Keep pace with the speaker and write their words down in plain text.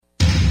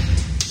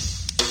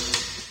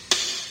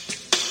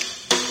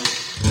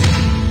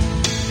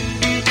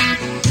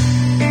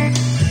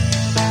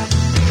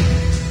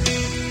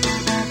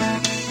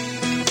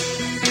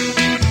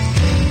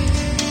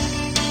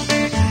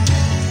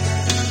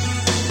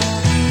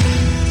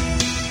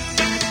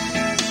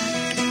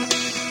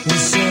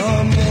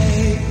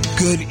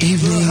Good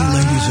evening,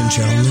 ladies and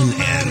gentlemen,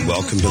 and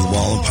welcome to the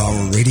Wall of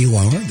Power Radio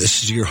Hour.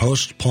 This is your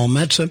host, Paul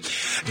Metza.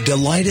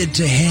 Delighted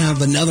to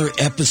have another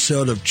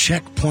episode of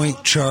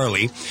Checkpoint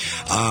Charlie,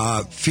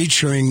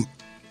 featuring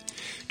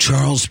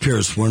Charles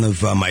Pierce, one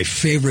of my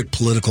favorite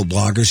political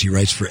bloggers. He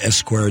writes for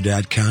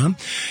Esquire.com.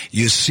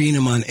 You've seen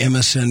him on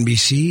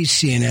MSNBC,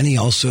 CNN. He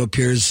also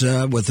appears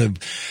with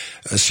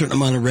a certain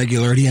amount of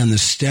regularity on the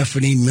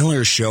Stephanie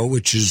Miller Show,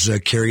 which is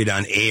carried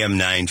on AM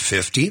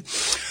 950.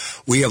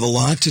 We have a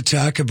lot to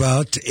talk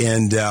about,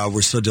 and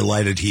we're so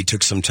delighted he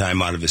took some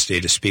time out of his day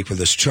to speak with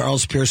us.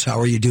 Charles Pierce, how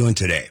are you doing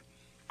today?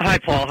 Hi,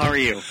 Paul. How are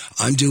you?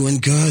 I'm doing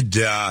good.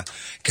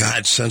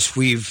 God, since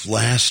we've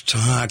last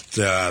talked,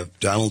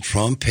 Donald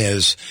Trump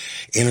has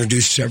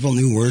introduced several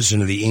new words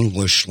into the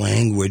English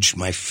language.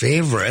 My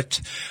favorite,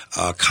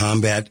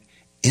 combat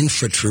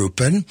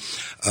infantruppen,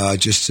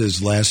 just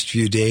his last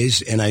few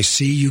days. And I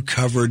see you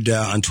covered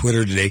on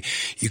Twitter today,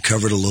 you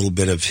covered a little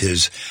bit of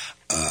his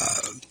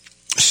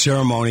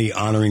ceremony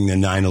honoring the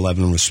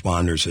 9/11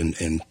 responders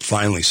and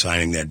finally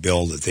signing that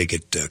bill that they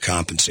get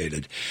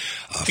compensated.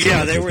 I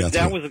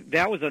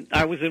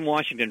was in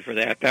Washington for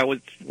that. That was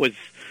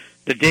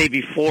the day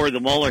before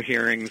the Mueller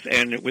hearings,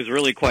 and it was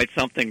really quite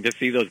something to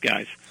see those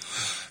guys.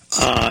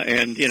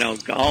 And you know,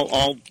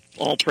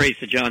 all praise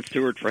to Jon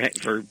Stewart for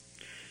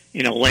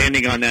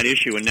landing on that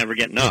issue and never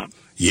getting up.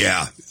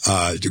 Yeah,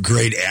 a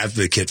great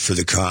advocate for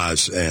the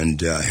cause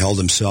and held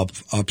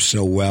himself up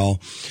so well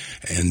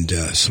and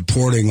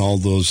supporting all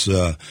those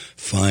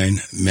fine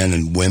men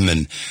and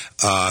women.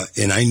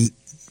 And I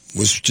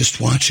was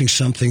just watching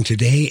something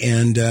today,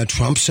 and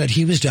Trump said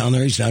he was down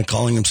there. He's not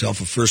calling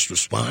himself a first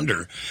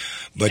responder.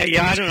 But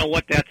yeah, I don't know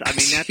what that's... I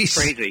mean, that's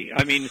crazy.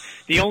 I mean,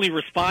 the only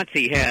response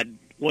he had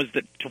was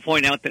to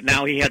point out that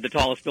now he had the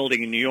tallest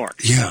building in New York.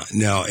 Yeah,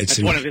 no, it's...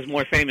 That's one of his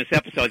more famous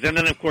episodes. And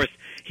then, of course,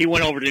 he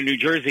went over to New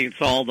Jersey and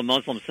saw all the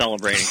Muslims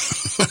celebrating.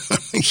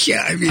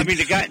 Yeah, I mean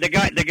the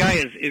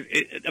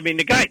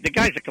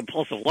guy's a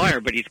compulsive liar,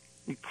 but he's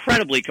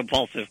incredibly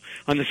compulsive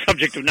on the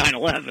subject of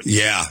 9/11.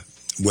 Yeah,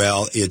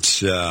 well,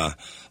 it's when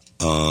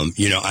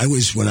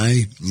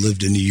I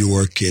lived in New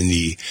York in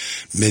the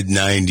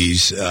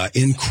mid-'90s,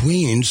 in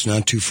Queens,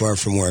 not too far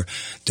from where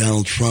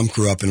Donald Trump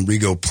grew up in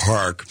Rego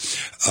Park,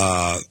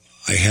 I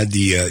had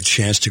the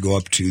chance to go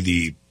up to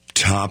the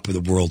top of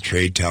the World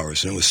Trade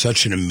Towers, and it was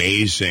such an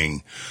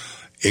amazing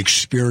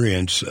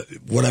experience.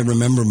 What I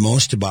remember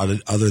most about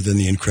it, other than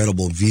the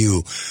incredible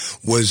view,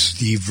 was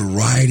the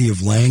variety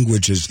of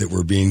languages that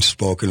were being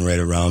spoken right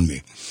around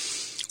me.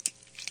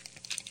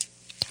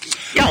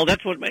 Yeah, well,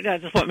 that's what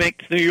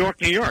makes New York,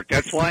 New York.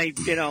 That's why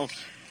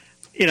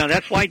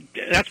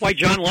that's why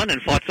John Lennon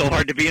fought so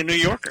hard to be a New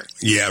Yorker.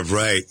 Yeah,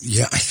 right.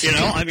 Yeah, he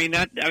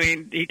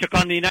took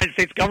on the United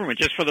States government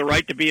just for the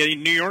right to be a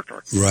New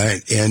Yorker.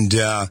 Right, and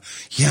I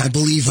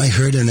believe I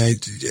heard, and I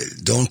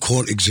don't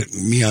quote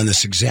me on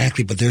this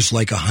exactly, but there's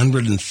like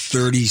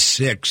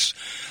 136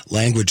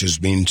 languages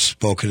being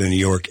spoken in New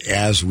York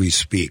as we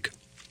speak.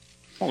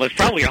 Well, there's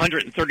probably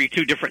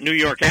 132 different New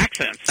York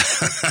accents.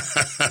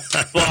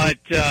 But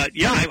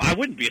I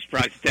wouldn't be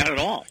surprised at that at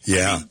all.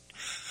 Yeah.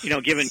 I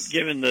mean,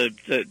 given the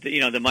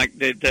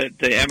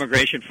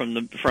emigration from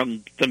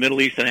the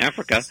Middle East and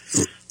Africa,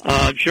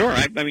 sure.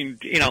 I mean,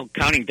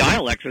 counting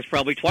dialects, there's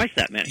probably twice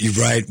that many. You're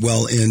right.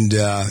 Well, and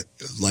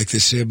like they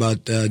say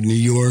about New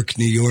York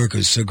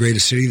was so great a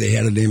city they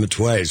had to name it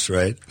twice,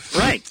 right?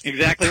 Right.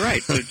 Exactly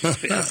right.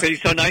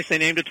 It's so nice they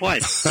named it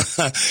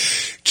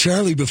twice.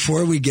 Charlie,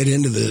 before we get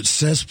into the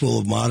cesspool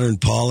of modern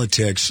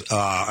politics,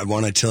 I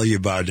want to tell you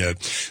about a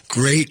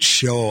great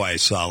show I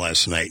saw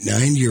last night.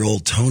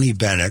 9-year-old Tony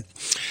Bennett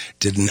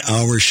did an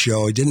hour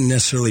show. He didn't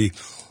necessarily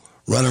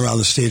run around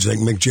the stage like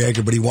Mick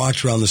Jagger, but he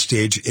walked around the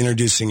stage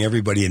introducing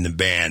everybody in the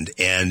band,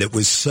 and it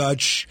was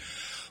such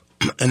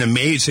an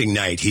amazing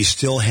night. He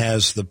still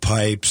has the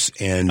pipes,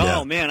 and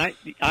man,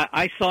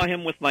 I saw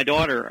him with my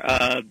daughter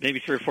maybe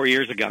 3 or 4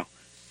 years ago,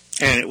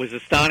 and it was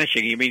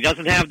astonishing. I mean, he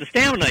doesn't have the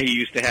stamina he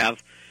used to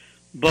have,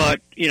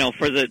 but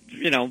for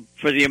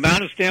the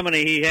amount of stamina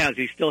he has,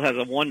 he still has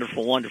a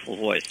wonderful, wonderful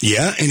voice.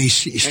 Yeah, and he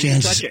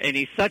stands, and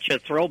he's such a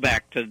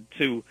throwback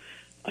to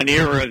an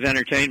era of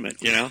entertainment,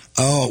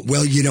 Oh,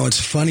 well, it's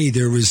funny.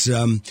 There was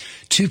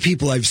 2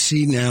 people I've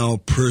seen now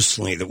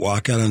personally that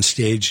walk out on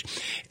stage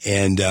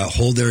and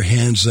hold their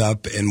hands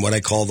up in what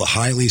I call the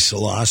Haile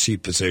Selassie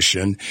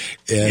position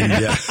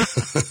and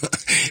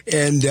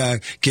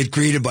get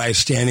greeted by a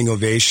standing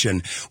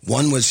ovation.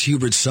 One was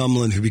Hubert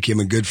Sumlin, who became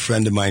a good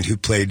friend of mine, who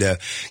played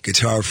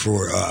guitar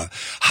for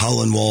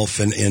Howlin' Wolf.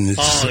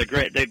 The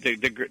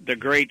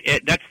great.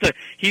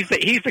 He's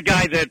the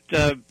guy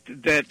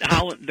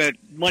that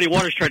Muddy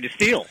Waters tried to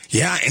steal.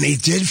 Yeah, and he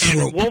did.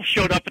 And Wolf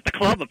showed up at the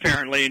club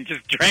apparently and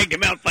just dragged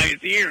him out by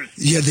his ears.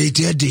 Yeah, they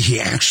did. He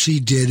actually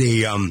did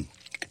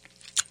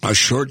a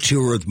short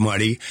tour with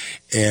Muddy,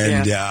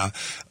 and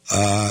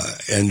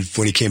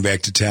when he came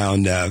back to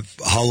town,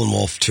 Howlin'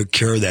 Wolf took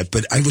care of that.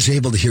 But I was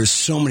able to hear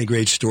so many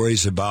great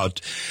stories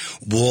about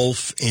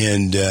Wolf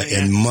and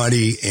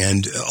Muddy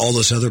and all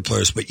those other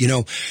players. But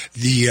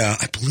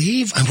I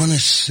believe I want to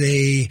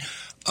say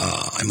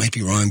I might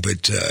be wrong,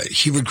 but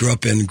Hubert grew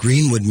up in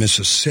Greenwood,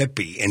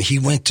 Mississippi, and he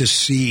went to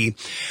see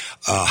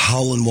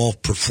Howlin'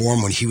 Wolf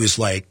perform when he was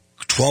like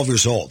 12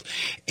 years old,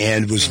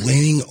 and was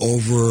leaning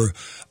over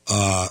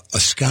a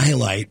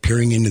skylight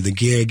peering into the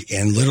gig,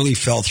 and literally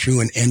fell through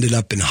and ended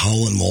up in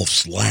Howlin'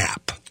 Wolf's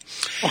lap.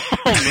 Oh,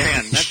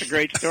 man, that's a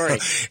great story.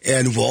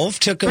 And Wolf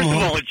took him home.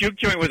 First of all, a juke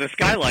joint with a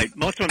skylight.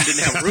 Most of them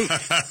didn't have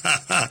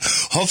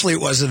roofs. Hopefully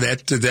it wasn't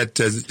that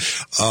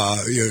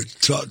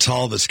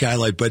tall of a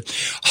skylight.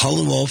 But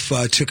Howlin' Wolf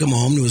took him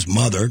home to his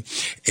mother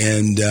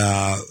and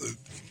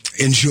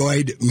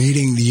enjoyed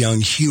meeting the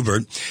young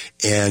Hubert,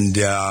 and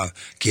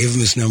gave him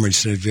his number and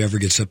said, if he ever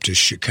gets up to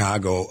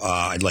Chicago,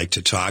 I'd like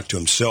to talk to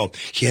him. So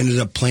he ended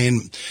up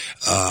playing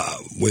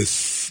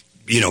with,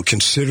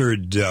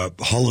 considered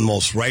Howlin'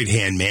 Wolf's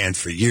right-hand man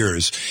for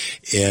years.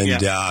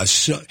 And,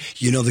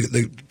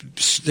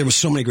 there were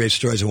so many great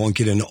stories. I won't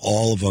get into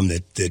all of them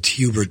that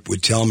Hubert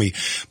would tell me.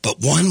 But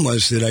one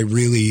was that I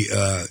really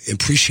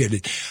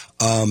appreciated.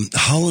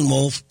 Howlin'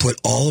 Wolf put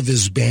all of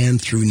his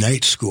band through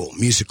night school,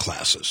 music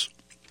classes.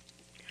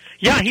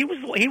 Yeah, he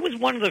was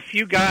one of the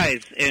few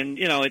guys, and,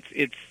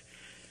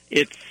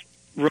 it's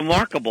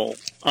remarkable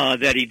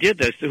that he did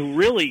this, who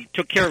really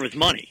took care of his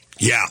money.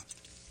 Yeah.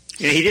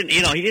 He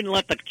didn't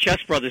let the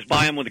Chess Brothers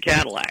buy him with a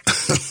Cadillac.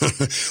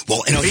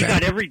 Well, he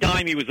got every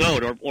dime he was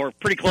owed, or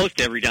pretty close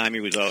to every dime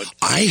he was owed.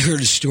 I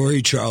heard a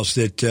story, Charles,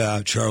 that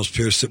Charles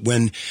Pierce, that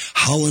when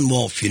Howlin'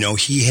 Wolf,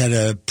 he had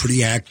a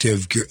pretty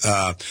active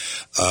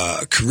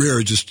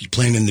career just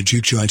playing in the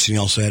juke joints, and he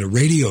also had a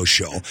radio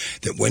show.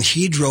 That when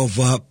he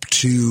drove up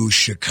to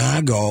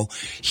Chicago,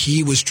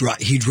 he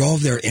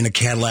drove there in a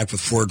Cadillac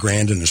with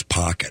 $4,000 in his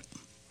pocket.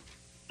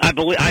 I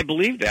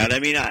believe that. I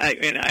mean,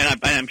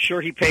 I'm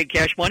sure he paid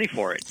cash money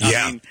for it.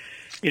 Yeah. I mean,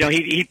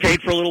 he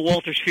paid for Little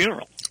Walter's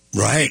funeral.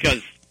 Right.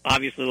 Because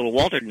obviously Little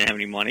Walter didn't have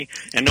any money,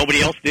 and nobody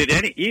else did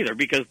either,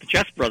 because the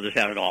Chess Brothers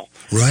had it all.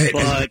 Right.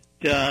 But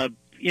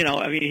he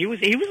was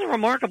a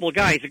remarkable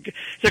guy. He's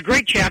a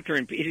great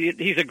chapter,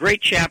 he's a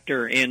great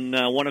chapter in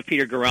one of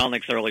Peter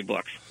Guralnick's early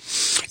books.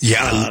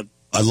 Yeah,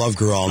 I love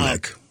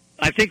Guralnick.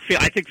 I think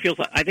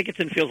it's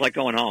in Feels Like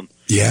Going Home.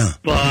 Yeah.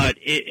 But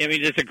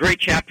it's a great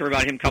chapter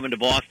about him coming to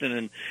Boston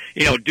and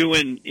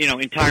doing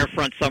entire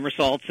front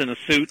somersaults in a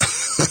suit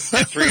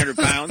at 300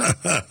 pounds.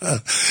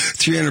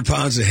 300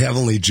 pounds of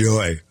heavenly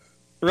joy.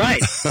 Right.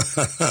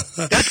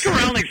 That's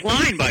Guralnick's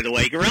line, by the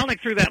way.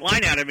 Guralnick threw that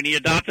line at him, and he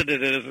adopted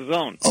it as his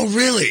own. Oh,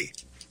 really?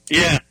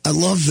 Yeah. I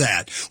love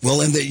that.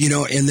 Well, and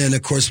then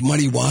of course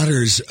Muddy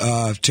Waters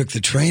took the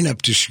train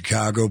up to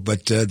Chicago,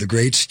 but the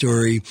great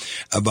story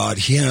about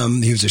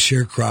him, he was a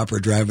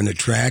sharecropper driving a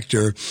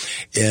tractor,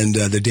 and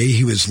the day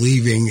he was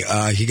leaving,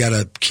 he got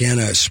a can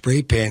of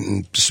spray paint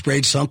and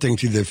sprayed something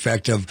to the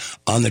effect of,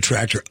 on the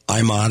tractor,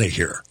 "I'm out of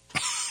here."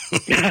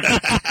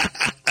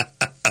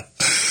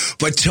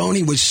 But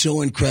Tony was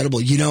so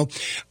incredible.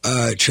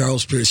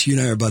 Charles Pierce, you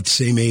and I are about the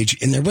same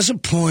age. And there was a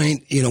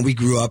point, we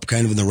grew up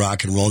kind of in the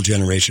rock and roll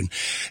generation.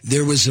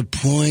 There was a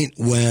point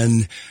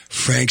when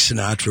Frank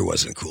Sinatra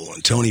wasn't cool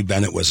and Tony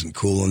Bennett wasn't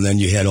cool. And then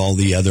you had all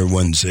the other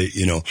ones,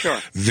 Sure.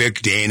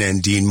 Vic Dana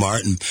and Dean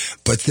Martin.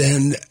 But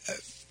then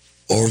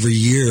over the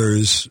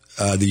years,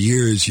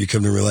 you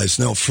come to realize,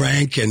 no,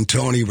 Frank and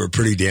Tony were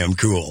pretty damn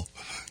cool.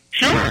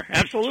 Sure,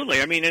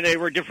 absolutely. I mean, they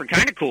were a different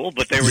kind of cool,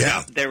 but they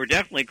were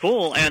definitely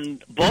cool,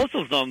 and both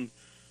of them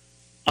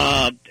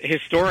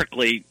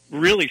historically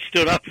really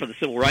stood up for the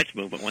civil rights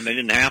movement when they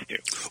didn't have to.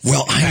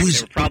 Well, they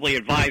were probably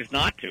advised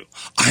not to.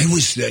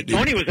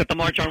 Tony was at the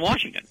March on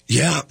Washington.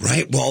 Yeah,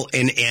 right. Well,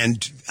 and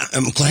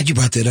I'm glad you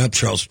brought that up,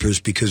 Charles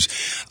Pierce, because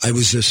I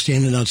was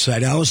standing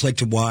outside. I always like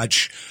to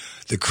watch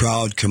the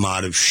crowd come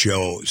out of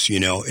shows,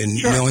 and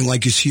sure. Knowing,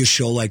 like, you see a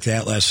show like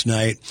that last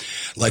night,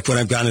 like when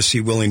I've gone to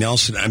see Willie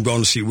Nelson, I'm going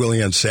to see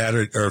Willie on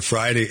Saturday,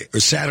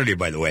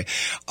 by the way.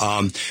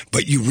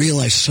 But you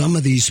realize some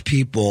of these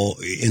people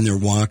in their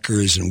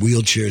walkers and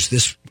wheelchairs,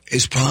 this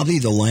is probably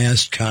the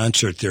last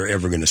concert they're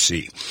ever going to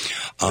see.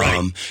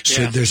 Right.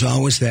 So there's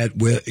always that,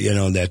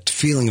 that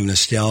feeling of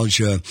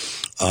nostalgia,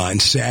 and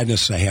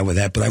sadness I have with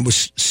that. But I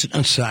was sitting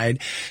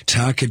outside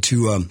talking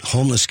to a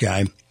homeless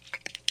guy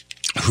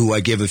who I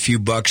gave a few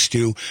bucks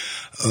to,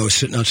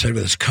 sitting outside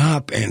with his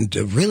cop, and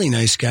a really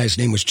nice guy. His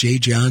name was Jay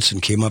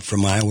Johnson, came up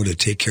from Iowa to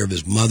take care of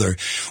his mother.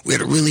 We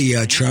had a really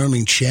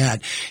charming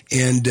chat,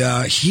 and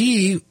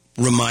he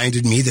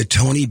reminded me that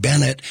Tony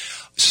Bennett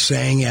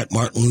sang at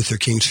Martin Luther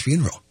King's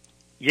funeral.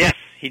 Yes,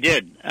 he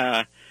did.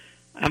 I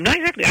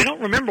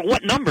don't remember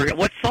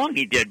what song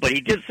he did, but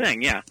he did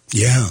sing, yeah.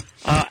 Yeah.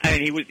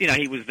 And he was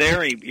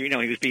there,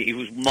 he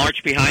was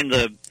marched behind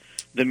the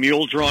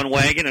mule-drawn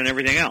wagon and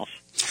everything else.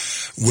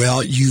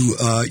 Well, you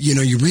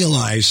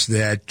realize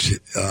that,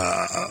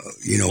 A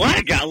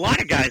lot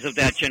of guys of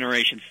that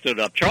generation stood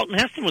up. Charlton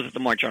Heston was at the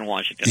March on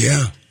Washington.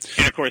 Yeah.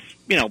 And, of course,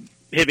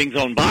 Hibbing's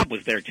own Bob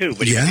was there, too,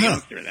 but he was a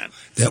youngster then.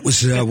 That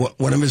was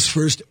one of his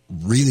first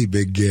really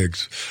big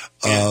gigs.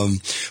 Yeah.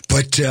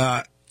 But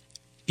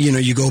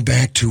You go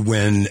back to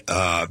when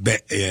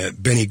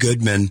Benny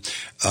Goodman,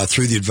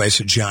 through the advice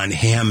of John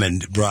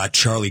Hammond, brought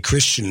Charlie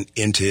Christian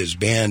into his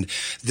band,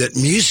 that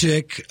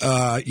music,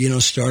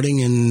 starting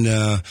in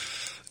the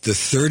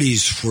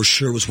 30s for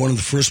sure, was one of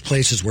the first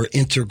places where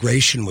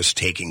integration was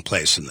taking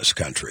place in this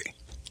country.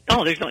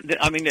 Oh, there's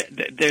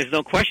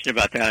no question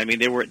about that. I mean,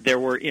 there were,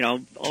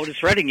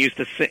 Otis Redding used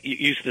to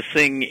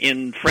sing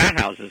in frat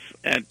houses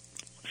at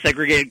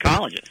segregated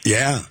colleges.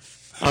 Yeah.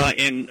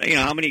 And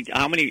how many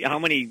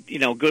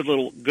good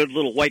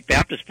little white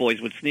Baptist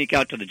boys would sneak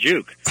out to the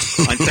juke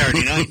on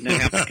Saturday night and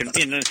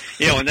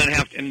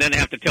then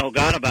have to tell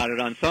God about it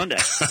on Sunday.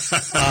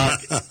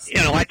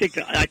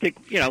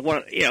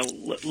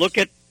 Look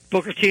at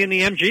Booker T and the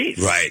MGs.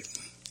 Right.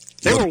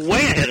 They were way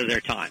ahead of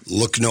their time.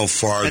 Look no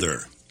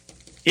farther.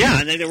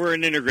 And they were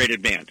an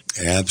integrated band.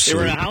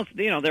 Absolutely.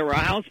 They were a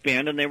house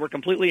band, and they were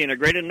completely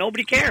integrated, and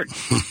nobody cared.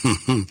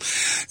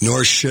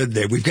 Nor should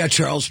they. We've got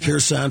Charles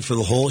Pierce on for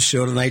the whole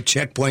show tonight.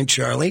 Checkpoint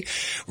Charlie.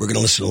 We're going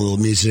to listen to a little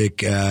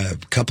music, a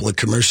couple of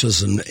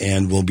commercials,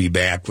 and we'll be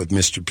back with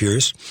Mr.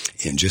 Pierce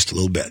in just a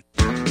little bit.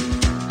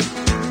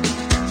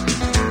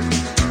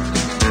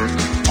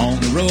 On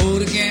the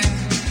road again.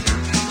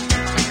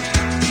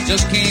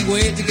 Just can't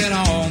wait to get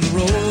on the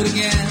road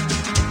again.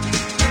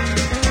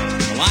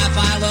 The life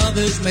I love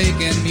is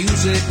making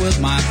music with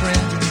my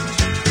friends.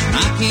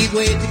 I can't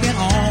wait to get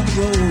on the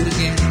road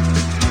again.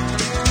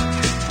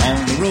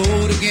 On the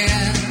road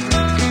again.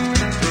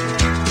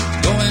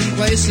 Going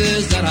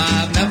places that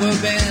I've never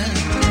been.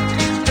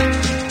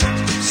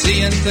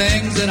 Seeing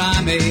things that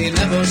I may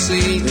never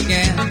see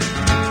again.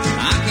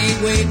 I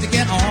can't wait to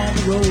get on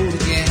the road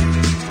again.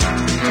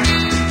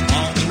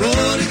 On the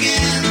road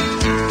again.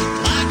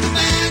 Like a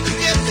band of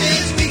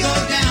gypsies, we go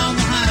down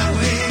the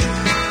highway.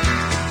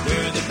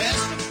 We're the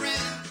best of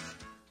friends.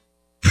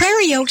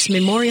 Prairie Oaks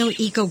Memorial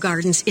Eco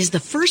Gardens is the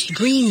first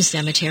green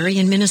cemetery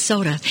in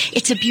Minnesota.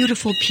 It's a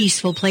beautiful,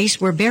 peaceful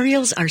place where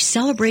burials are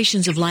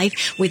celebrations of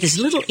life with as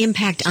little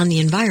impact on the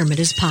environment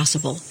as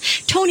possible.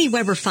 Tony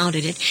Weber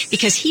founded it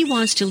because he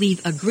wants to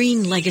leave a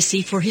green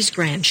legacy for his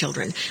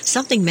grandchildren,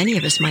 something many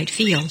of us might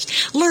feel.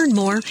 Learn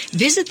more,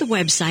 visit the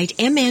website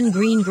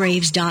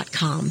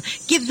mngreengraves.com.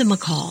 Give them a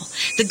call.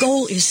 The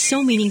goal is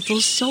so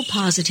meaningful, so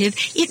positive,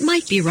 it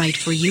might be right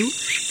for you.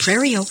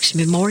 Prairie Oaks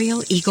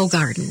Memorial Eco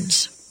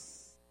Gardens.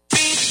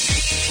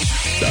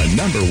 The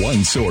number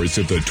one source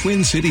of the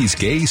Twin Cities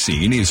gay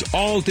scene is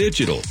all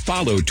digital.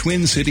 Follow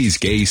Twin Cities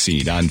Gay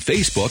Scene on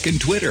Facebook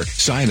and Twitter.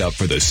 Sign up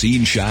for the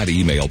Scene Shot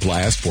email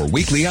blast for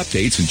weekly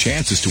updates and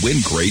chances to win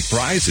great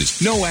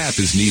prizes. No app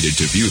is needed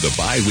to view the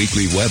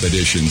bi-weekly web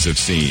editions of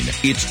Scene.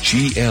 It's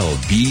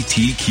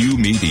GLBTQ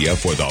media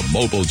for the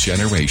mobile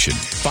generation.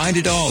 Find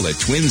it all at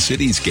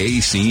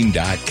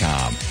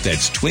TwinCitiesGayScene.com.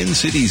 That's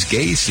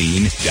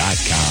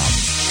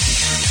TwinCitiesGayScene.com.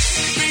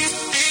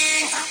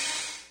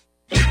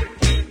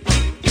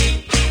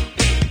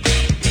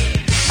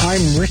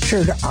 I'm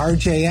Richard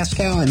R.J.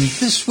 Eskow, and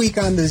this week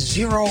on the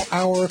Zero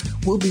Hour,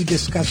 we'll be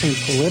discussing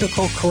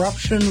political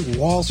corruption,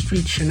 Wall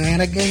Street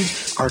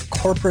shenanigans, our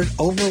corporate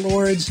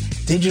overlords,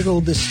 digital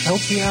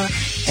dystopia,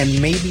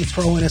 and maybe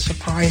throw in a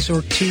surprise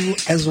or two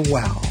as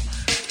well.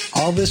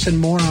 All this and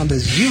more on the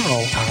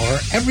Zero Hour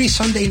every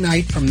Sunday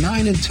night from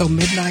 9 until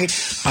midnight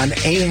on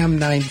AM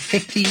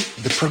 950,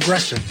 the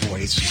progressive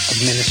voice of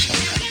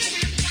Minnesota.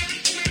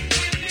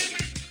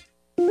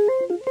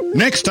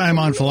 Next time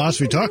on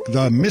Philosophy Talk,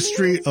 the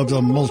mystery of the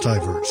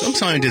multiverse. Some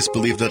scientists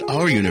believe that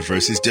our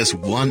universe is just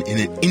one in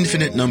an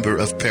infinite number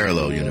of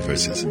parallel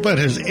universes. But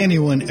has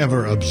anyone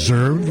ever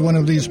observed one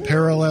of these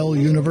parallel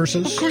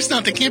universes? Of course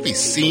not. They can't be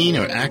seen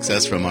or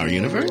accessed from our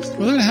universe.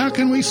 Well, then how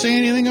can we say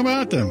anything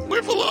about them?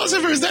 We're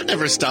philosophers. That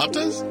never stopped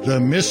us.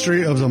 The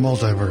mystery of the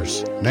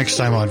multiverse. Next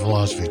time on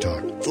Philosophy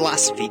Talk.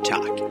 Philosophy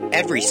Talk,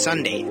 every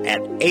Sunday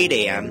at 8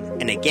 a.m.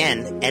 and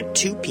again at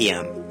 2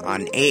 p.m.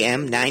 on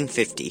AM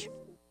 950.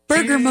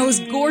 Burger Mo's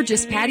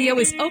gorgeous patio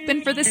is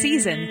open for the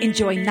season.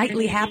 Enjoy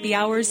nightly happy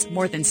hours,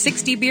 more than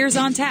 60 beers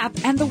on tap,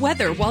 and the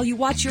weather while you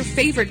watch your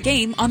favorite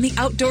game on the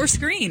outdoor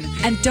screen.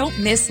 And don't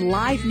miss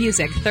live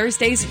music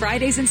Thursdays,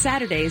 Fridays, and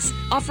Saturdays.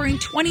 Offering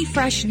 20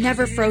 fresh,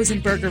 never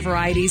frozen burger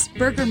varieties,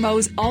 Burger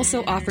Mo's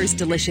also offers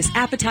delicious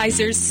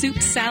appetizers,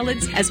 soups,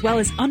 salads, as well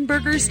as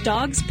unburgers,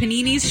 dogs,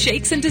 paninis,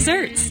 shakes, and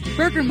desserts.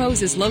 Burger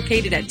Mo's is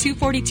located at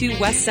 242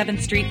 West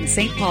 7th Street in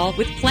St. Paul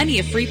with plenty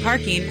of free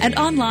parking and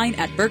online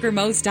at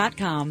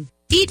burgermos.com.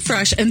 Eat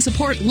fresh and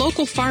support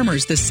local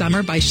farmers this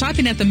summer by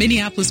shopping at the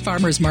Minneapolis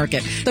Farmers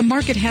Market. The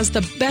market has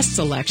the best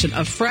selection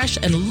of fresh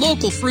and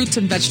local fruits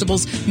and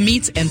vegetables,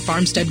 meats, and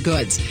farmstead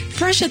goods.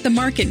 Fresh at the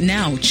market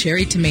now,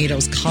 cherry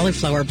tomatoes,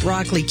 cauliflower,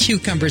 broccoli,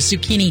 cucumbers,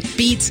 zucchini,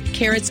 beets,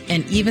 carrots,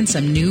 and even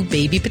some new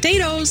baby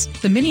potatoes.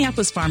 The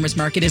Minneapolis Farmers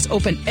Market is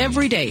open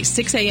every day,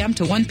 6 a.m.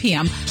 to 1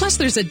 p.m. Plus,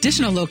 there's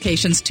additional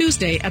locations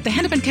Tuesday at the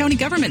Hennepin County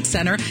Government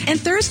Center and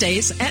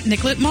Thursdays at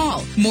Nicollet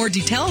Mall. More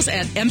details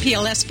at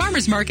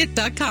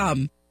mplsfarmersmarket.com.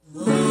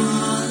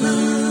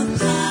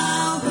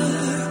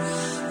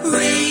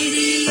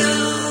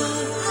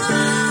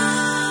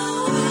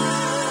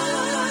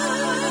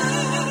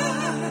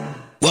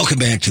 Welcome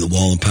back to the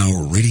Wall of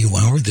Power Radio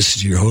Hour. This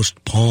is your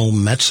host, Paul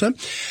Metza.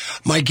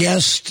 My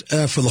guest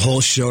for the whole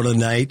show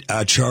tonight,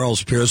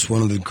 Charles Pierce,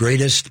 one of the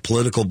greatest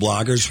political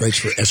bloggers, writes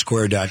for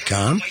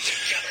Esquire.com.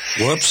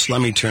 Whoops, let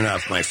me turn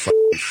off my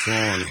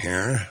phone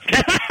here.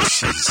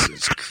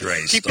 Jesus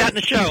Christ. Keep that in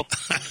the show.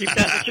 Keep that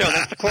in the show.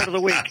 That's the quote of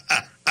the week.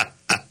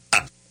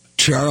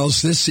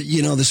 Charles,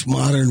 this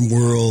modern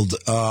world,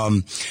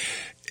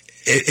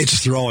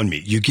 it's throwing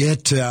me. You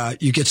get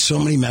so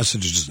many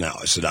messages now.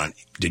 Is it on?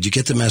 Did you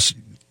get the message?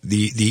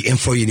 The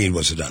info you need,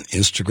 was it on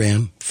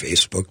Instagram,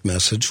 Facebook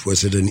message?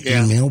 Was it an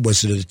email?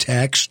 Was it a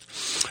text?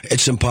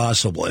 It's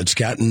impossible.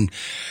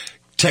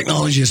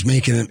 Technology is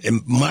making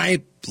my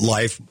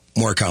life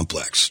more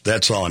complex.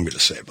 That's all I'm going to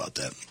say about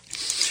that.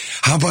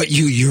 How about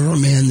you? You're a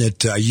man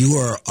that you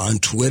are on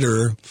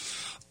Twitter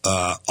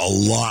a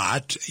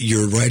lot.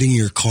 You're writing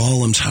your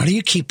columns. How do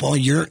you keep all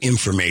your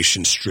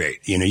information straight?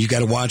 You got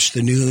to watch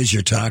the news.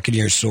 You're talking to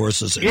your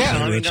sources. Et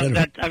cetera, et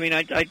cetera.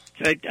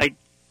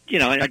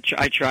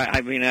 I try.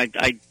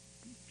 I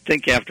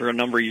think after a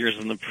number of years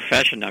in the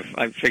profession,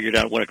 I've figured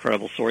out what a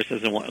credible source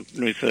is and what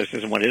news source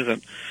is and what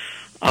isn't.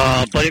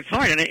 But it's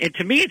hard, and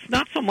to me, it's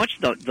not so much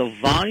the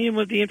volume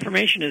of the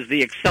information as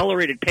the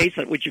accelerated pace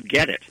at which you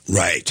get it.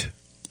 Right.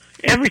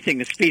 Everything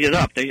is speeded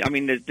up.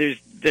 There's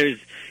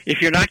if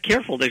you're not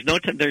careful, there's no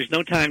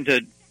time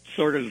to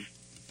sort of,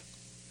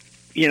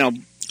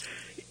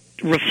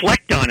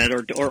 reflect on it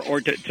or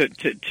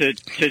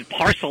to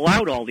parcel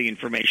out all the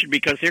information,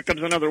 because here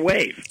comes another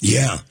wave.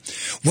 Yeah.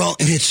 Well,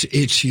 and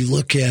it's you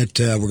look at,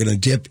 we're going to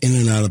dip in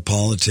and out of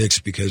politics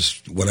because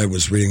what I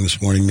was reading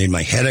this morning made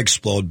my head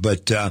explode,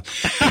 but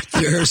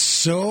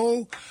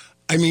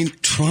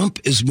Trump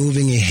is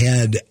moving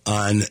ahead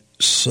on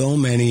so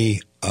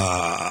many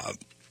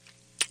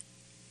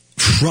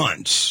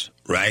fronts,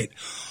 right?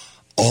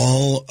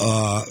 All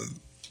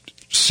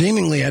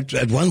seemingly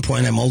at one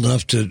point, I'm old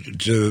enough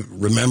to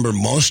remember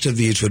most of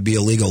these would be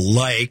illegal,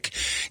 like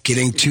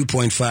getting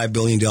 $2.5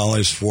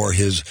 billion for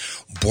his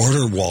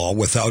border wall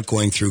without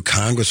going through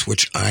Congress,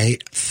 which I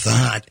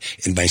thought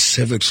in my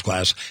civics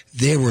class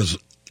there was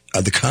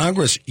the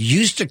Congress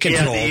used to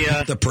control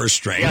the purse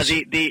strings.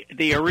 Yeah,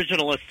 the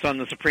originalists on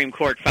the Supreme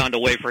Court found a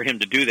way for him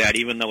to do that,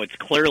 even though it's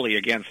clearly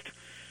against.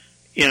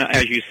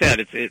 As you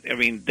said,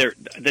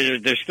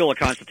 there's still a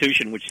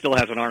Constitution which still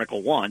has an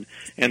Article 1,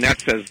 and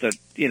that says that,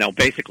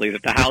 basically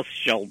that the House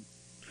shall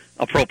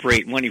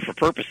appropriate money for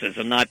purposes,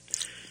 and not,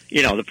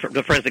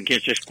 the president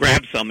can't just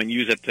grab some and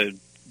use it to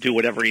do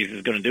whatever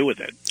he's going to do with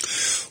it.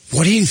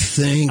 What do you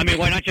think?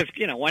 Why not just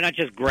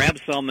grab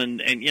some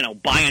and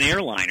buy an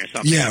airline or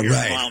something? Yeah, You're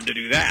right. allowed to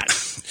do that.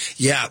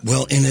 Yeah,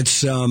 well, and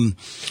it's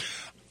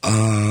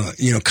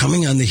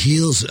coming on the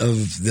heels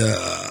of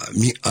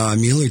the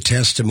Mueller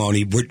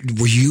testimony, were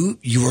you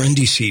were in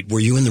D.C., were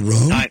you in the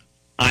room?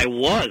 I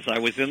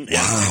was in,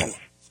 wow.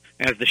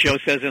 As the show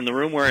says, in the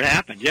room where it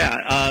happened,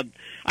 yeah.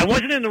 I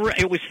wasn't in the room.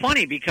 It was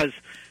funny because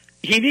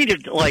he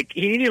needed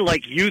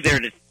you there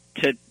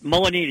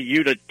Mullen needed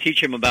you to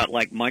teach him about,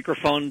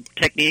 microphone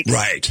technique.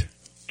 Right.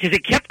 Because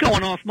it kept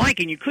going off mic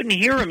and you couldn't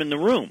hear him in the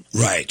room.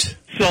 Right.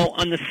 So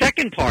on the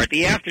second part,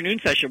 the afternoon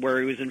session where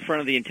he was in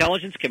front of the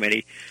Intelligence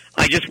Committee,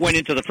 I just went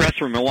into the press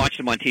room and watched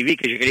him on TV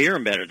because you could hear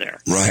him better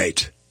there.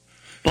 Right.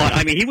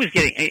 But, he was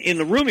in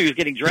the room, he was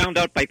getting drowned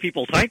out by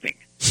people typing.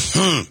 You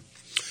could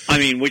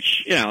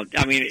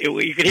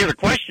hear the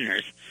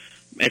questioners,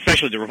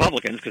 especially the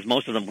Republicans, because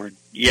most of them were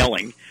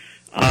yelling.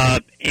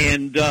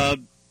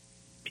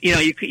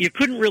 You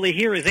couldn't really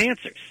hear his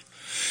answers.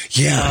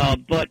 Yeah.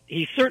 But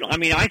he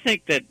certainly, I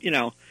think that,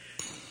 the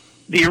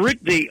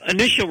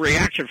initial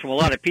reaction from a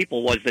lot of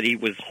people was that he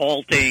was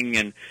halting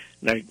and,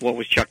 what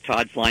was Chuck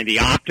Todd's line? The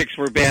optics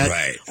were bad.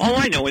 Right. All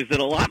I know is that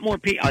a lot more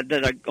people,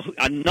 that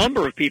a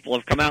number of people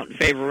have come out in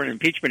favor of an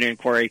impeachment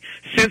inquiry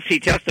since he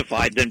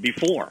testified than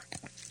before.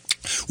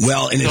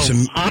 Well, and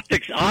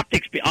optics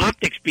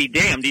be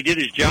damned. He did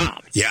his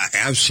job. Yeah,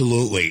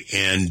 absolutely.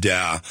 And,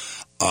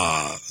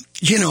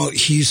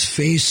 he's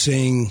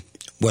facing,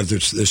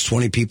 there's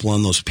 20 people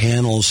on those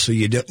panels, so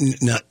you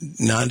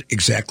not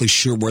exactly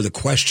sure where the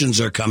questions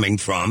are coming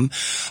from.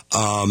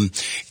 And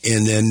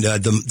then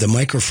the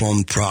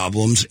microphone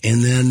problems.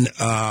 And then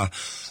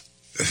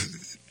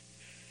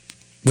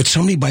would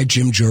somebody buy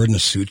Jim Jordan a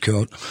suit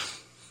coat?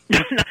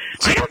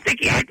 I don't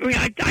think I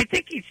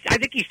think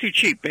he's too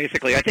cheap,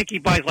 basically. I think he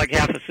buys like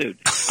half a suit.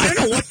 I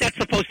don't know what that's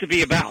supposed to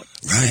be about.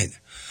 Right.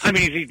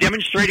 Is he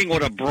demonstrating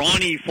what a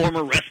brawny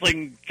former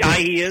wrestling guy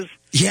he is?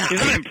 Yeah.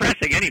 He's not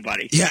impressing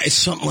anybody. Yeah, it's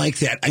something like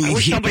that. I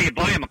wish somebody would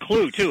buy him a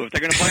clue, too. If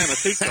they're going to buy him a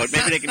suit coat,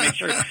 maybe they can make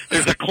sure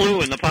there's a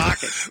clue in the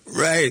pocket.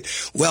 Right.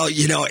 Well,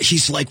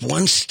 he's like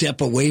one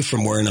step away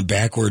from wearing a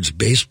backwards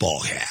baseball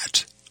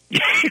hat.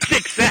 That's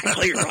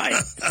exactly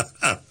right.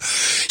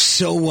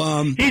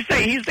 So he's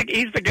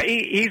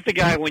the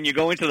guy when you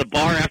go into the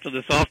bar after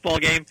the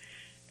softball game,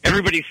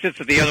 everybody sits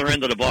at the other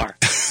end of the bar.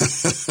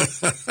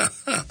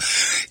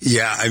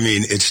 Yeah,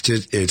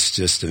 it's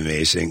just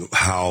amazing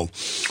how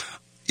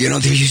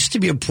There used to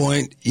be a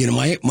point,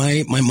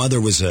 my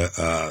mother was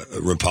a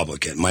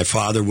Republican. My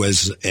father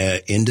was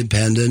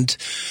independent,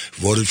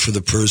 voted for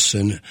the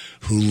person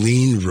who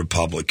leaned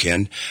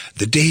Republican.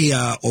 The day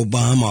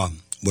Obama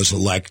was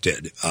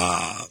elected,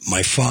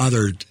 my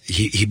father,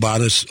 he bought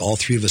us, all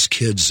three of us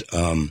kids,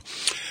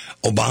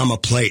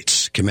 Obama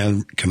plates,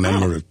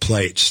 commemorative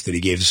plates that he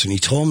gave us. And he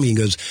told me, he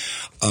goes,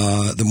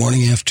 the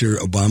morning after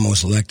Obama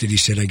was elected, he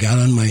said, I got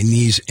on my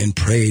knees and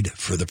prayed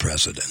for the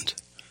president.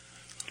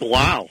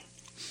 Wow.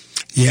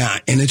 Yeah,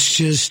 and it's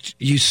just,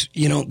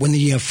 when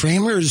the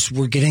framers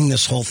were getting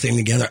this whole thing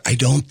together, I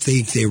don't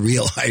think they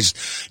realized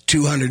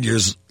 200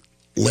 years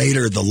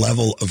later the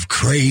level of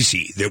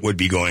crazy that would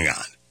be going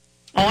on.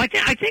 Oh, I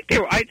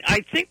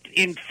think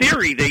in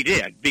theory they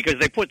did, because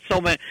they put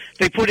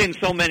in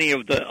so many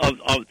of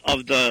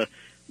the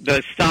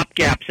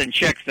stopgaps and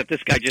checks that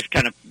this guy just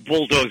kind of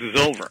bulldozes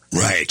over.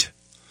 Right.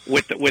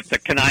 With the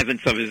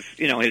connivance of his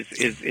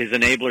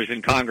enablers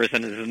in Congress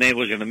and his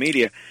enablers in the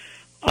media.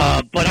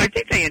 But I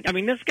think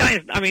this guy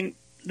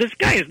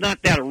is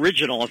not that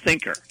original a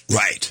thinker.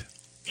 Right.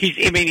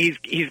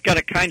 He's got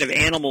a kind of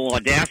animal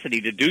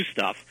audacity to do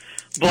stuff,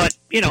 but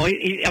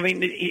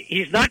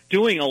he's not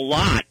doing a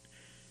lot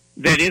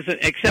that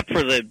isn't, except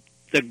for the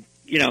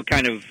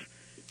kind of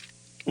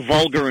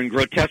vulgar and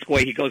grotesque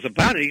way he goes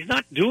about it. He's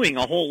not doing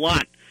a whole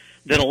lot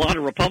that a lot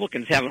of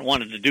Republicans haven't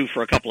wanted to do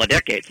for a couple of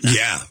decades now.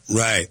 Yeah,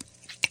 right.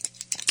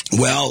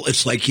 Well,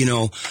 it's like,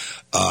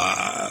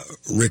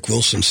 Rick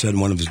Wilson said in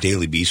one of his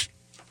Daily Beast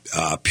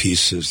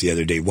pieces the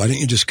other day, why don't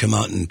you just come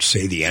out and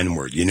say the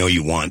N-word?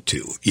 You want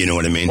to. You know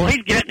what I mean? Well,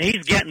 he's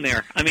getting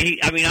there.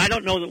 I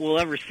don't know that we'll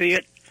ever see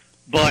it,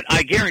 but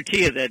I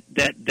guarantee you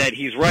that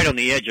he's right on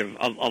the edge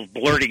of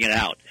blurting it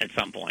out at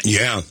some point.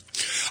 Yeah.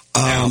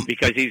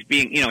 Because he's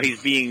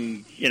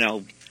being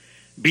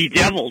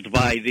bedeviled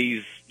by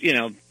these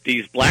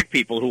black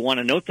people who want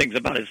to know things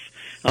about his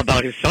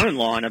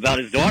son-in-law and about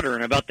his daughter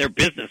and about their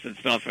business and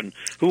stuff, and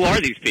who are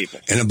these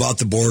people? And about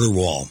the border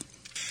wall.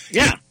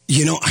 Yeah.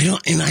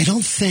 I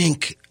don't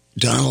think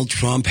Donald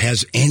Trump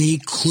has any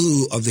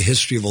clue of the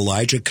history of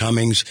Elijah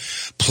Cummings'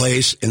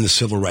 place in the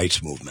civil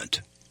rights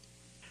movement.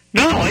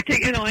 No, I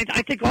think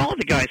all of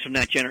the guys from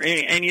that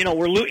generation, and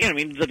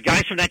the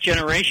guys from that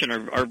generation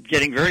are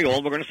getting very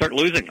old. We're going to start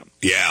losing them.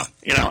 Yeah.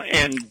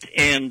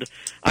 And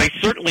I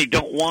certainly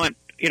don't want,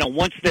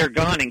 once they're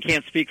gone and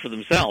can't speak for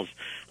themselves,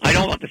 I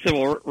don't want the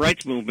civil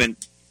rights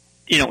movement,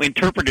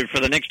 interpreted for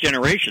the next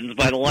generations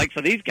by the likes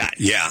of these guys.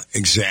 Yeah,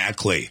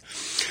 exactly.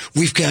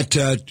 We've got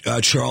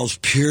Charles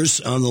Pierce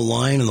on the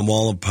line on the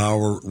Wall of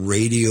Power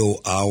Radio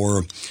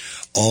Hour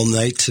all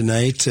night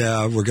tonight.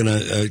 We're going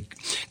to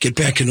get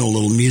back into a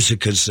little music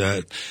because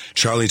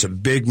Charlie's a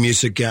big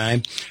music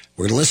guy.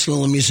 We're going to listen to a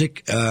little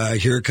music,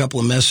 hear a couple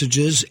of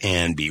messages,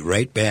 and be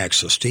right back.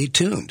 So stay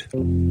tuned.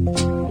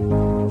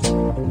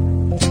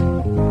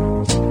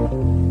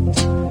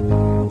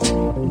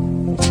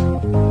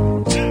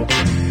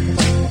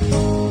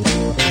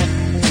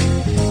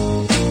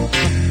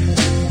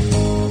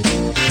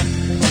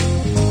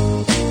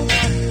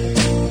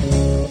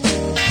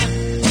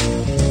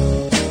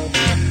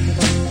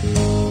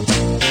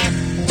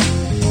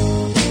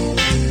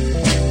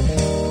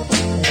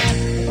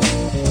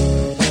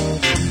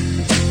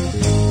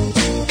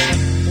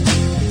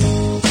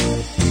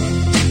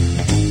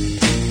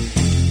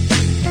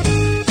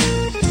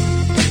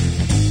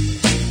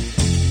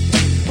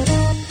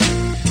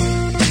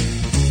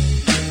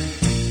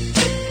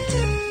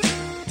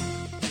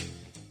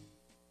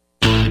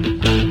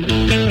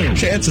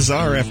 Chances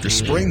are after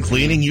spring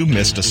cleaning you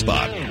missed a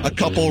spot. A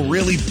couple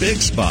really big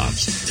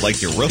spots,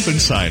 like your roof and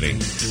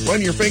siding.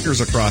 Run your fingers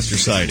across your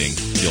siding.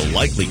 You'll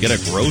likely get a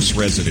gross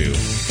residue.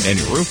 And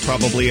your roof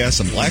probably has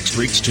some black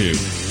streaks too.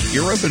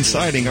 Your roof and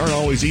siding aren't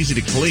always easy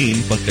to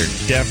clean, but they're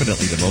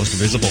definitely the most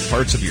visible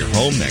parts of your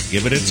home that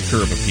give it its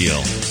curb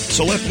appeal.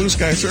 So let Blue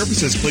Sky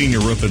Services clean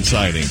your roof and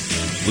siding.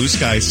 Blue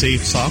Sky's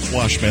safe soft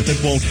wash method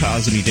won't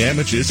cause any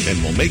damages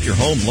and will make your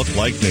home look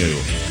like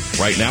new.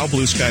 Right now,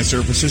 Blue Sky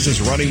Services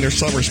is running their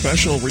summer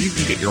special where you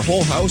can get your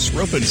whole house,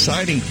 roof, and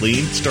siding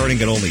cleaned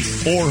starting at only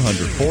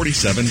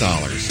 $447.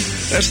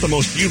 That's the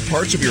most viewed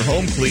parts of your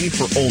home cleaned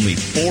for only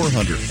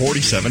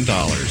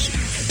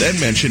 $447. Then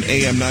mention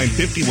AM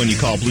 950 when you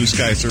call Blue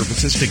Sky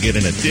Services to get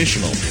an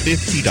additional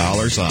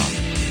 $50 off.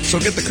 So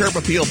get the curb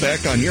appeal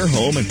back on your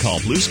home and call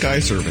Blue Sky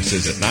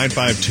Services at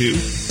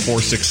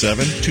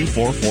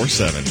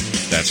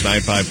 952-467-2447. That's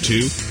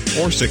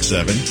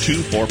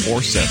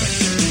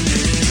 952-467-2447.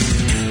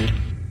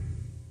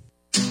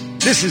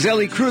 This is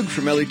Ellie Krug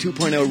from Ellie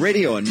 2.0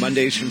 Radio on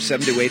Mondays from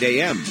 7 to 8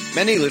 a.m.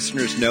 Many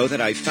listeners know that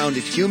I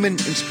founded Human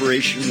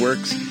Inspiration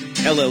Works,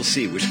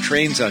 LLC, which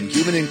trains on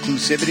human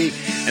inclusivity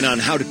and on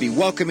how to be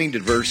welcoming to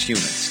diverse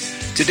humans.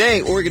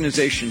 Today,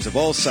 organizations of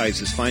all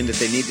sizes find that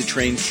they need to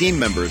train team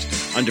members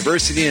on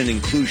diversity and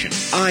inclusion.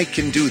 I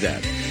can do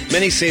that.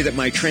 Many say that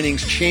my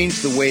trainings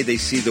change the way they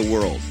see the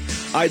world.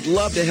 I'd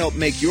love to help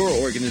make your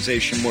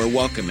organization more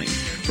welcoming.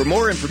 For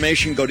more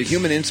information, go to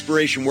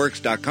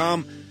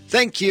humaninspirationworks.com.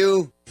 Thank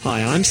you.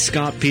 Hi, I'm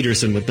Scott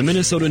Peterson with the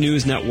Minnesota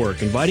News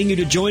Network, inviting you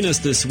to join us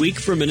this week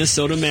for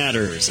Minnesota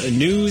Matters, a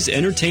news,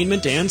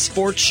 entertainment, and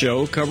sports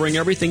show covering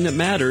everything that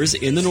matters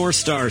in the North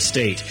Star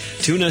State.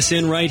 Tune us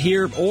in right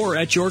here or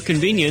at your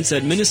convenience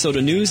at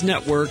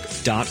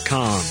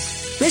minnesotanewsnetwork.com.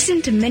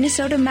 Listen to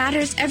Minnesota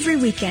Matters every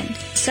weekend,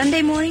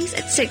 Sunday mornings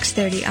at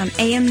 6:30 on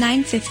AM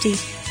 950,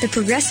 the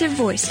progressive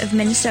voice of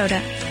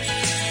Minnesota.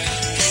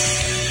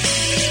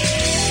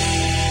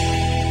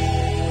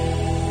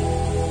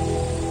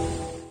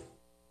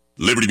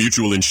 Liberty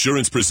Mutual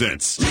Insurance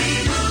presents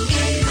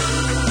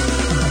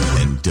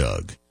and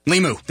Doug.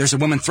 Limu, there's a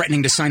woman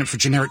threatening to sign up for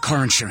generic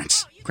car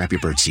insurance. Grab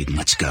your birdseed and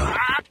let's go.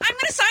 I'm going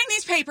to sign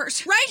these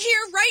papers right here,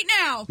 right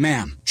now.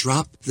 Ma'am,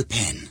 drop the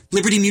pen.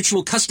 Liberty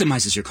Mutual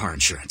customizes your car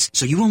insurance,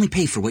 so you only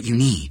pay for what you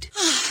need.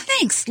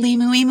 Thanks,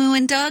 Limu, Emu,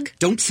 and Doug.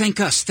 Don't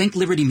thank us. Thank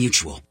Liberty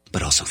Mutual.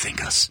 But also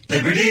thank us.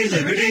 Liberty,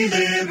 liberty,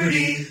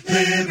 liberty,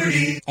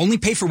 liberty. Only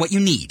pay for what you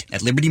need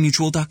at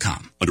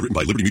libertymutual.com. Underwritten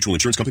by Liberty Mutual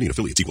Insurance Company and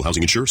affiliates. Equal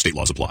housing insurer. State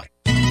laws apply.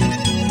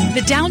 The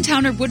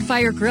Downtowner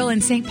Woodfire Grill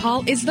in St.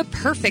 Paul is the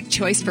perfect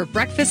choice for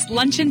breakfast,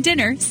 lunch, and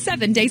dinner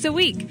 7 days a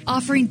week.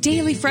 Offering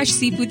daily fresh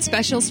seafood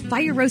specials,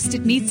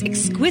 fire-roasted meats,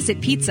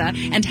 exquisite pizza,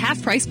 and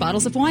half-price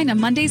bottles of wine on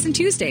Mondays and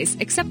Tuesdays,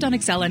 except on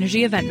Xcel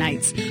Energy event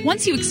nights.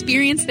 Once you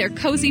experience their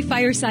cozy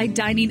fireside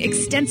dining,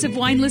 extensive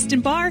wine list,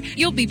 and bar,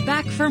 you'll be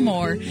back for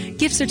more.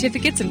 Gift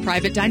certificates and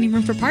private dining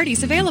room for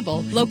parties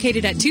available.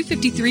 Located at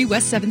 253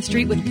 West 7th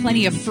Street with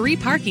plenty of free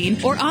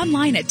parking or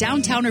online at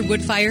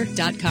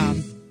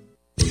downtownerwoodfire.com.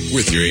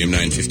 With your AM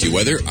 950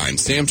 weather, I'm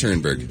Sam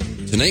Turnberg.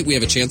 Tonight we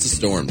have a chance of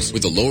storms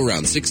with a low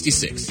around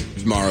 66.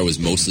 Tomorrow is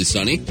mostly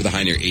sunny with a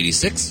high near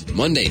 86.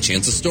 Monday,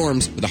 chance of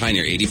storms with a high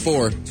near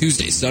 84.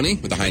 Tuesday, sunny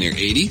with a high near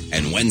 80.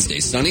 And Wednesday,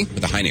 sunny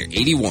with a high near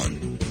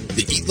 81.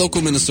 The Eat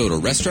Local Minnesota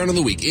Restaurant of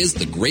the Week is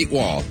The Great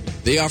Wall.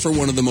 They offer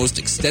one of the most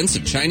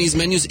extensive Chinese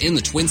menus in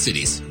the Twin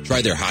Cities.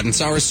 Try their hot and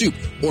sour soup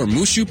or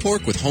mooshu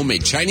pork with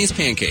homemade Chinese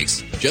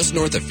pancakes. Just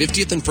north of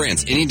 50th and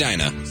France in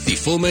Edina. See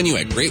full menu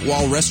at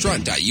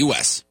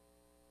greatwallrestaurant.us.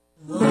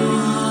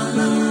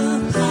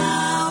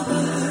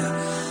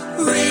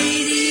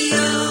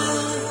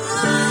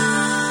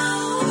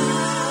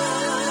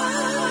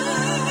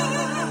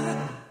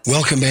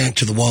 Welcome back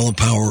to the Wall of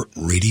Power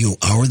Radio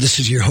Hour. This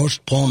is your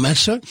host, Paul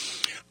Metsa.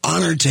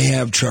 Honored to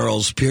have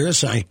Charles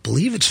Pierce. I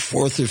believe it's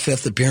fourth or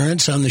fifth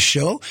appearance on the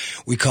show.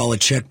 We call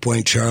it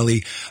Checkpoint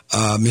Charlie.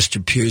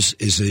 Mr. Pierce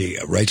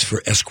writes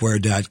for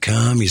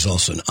Esquire.com. He's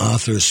also an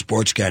author,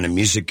 sports guy, and a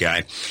music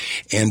guy.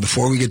 And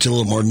before we get to a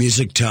little more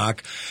music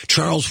talk,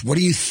 Charles, what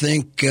do you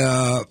think,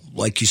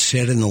 like you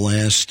said in the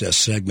last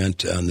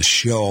segment on the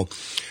show,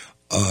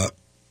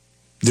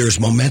 there's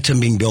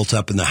momentum being built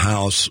up in the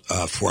House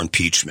for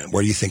impeachment.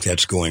 Where do you think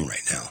that's going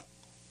right now?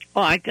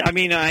 Well, I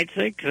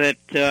think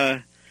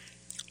that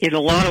in a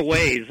lot of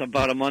ways,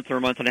 about a month or a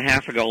month and a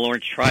half ago,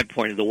 Lawrence Tribe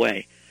pointed the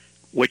way,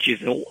 which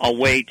is a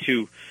way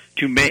to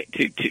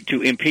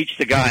impeach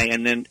the guy,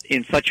 and then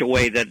in such a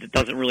way that it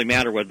doesn't really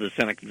matter whether the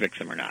Senate convicts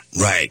him or not.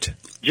 Right.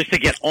 Just to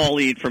get all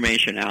the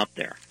information out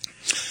there,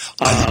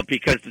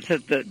 because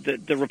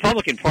the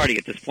Republican Party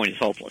at this point is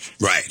hopeless.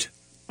 Right.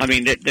 I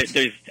mean,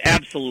 there's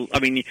absolute. I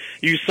mean,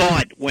 you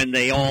saw it when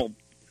they all,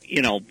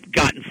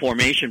 got in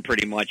formation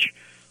pretty much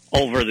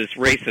over this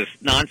racist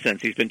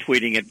nonsense he's been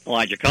tweeting at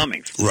Elijah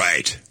Cummings.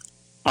 Right.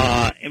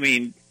 I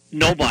mean,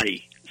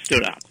 nobody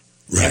stood up.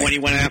 Right. And when he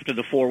went after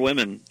the four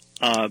women,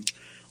 all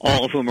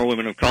of whom are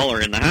women of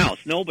color in the House,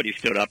 nobody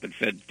stood up and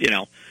said,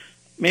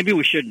 maybe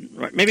we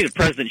shouldn't. Maybe the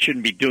president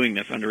shouldn't be doing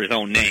this under his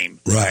own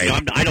name. Right.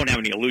 I don't have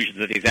any illusions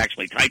that he's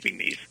actually typing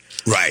these.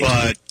 Right.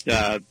 But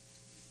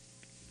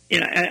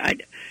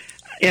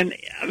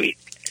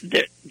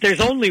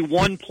there's only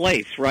one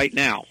place right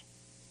now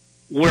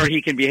where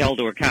he can be held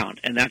to account,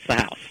 and that's the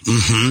House.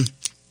 Mm-hmm.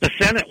 The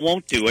Senate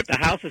won't do it. The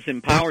House is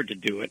empowered to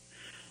do it.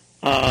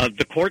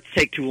 The courts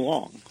take too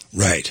long.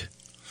 Right.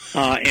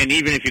 And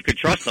even if you could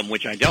trust them,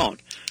 which I don't.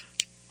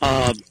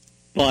 But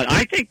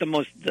I think to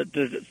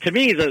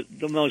me,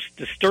 the most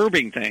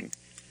disturbing thing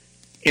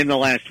in the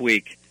last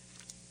week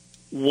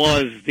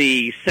was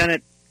the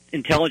Senate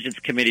Intelligence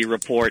Committee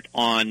report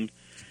on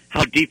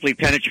how deeply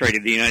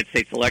penetrated the United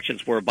States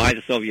elections were by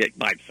the Soviet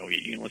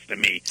Union, listen to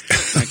me,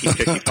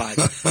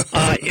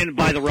 1955,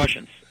 by the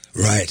Russians.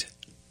 Right.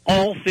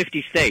 All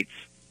 50 states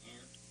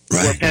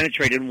were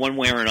penetrated in one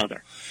way or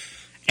another.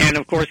 And,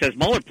 of course, as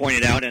Mueller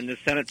pointed out and the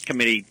Senate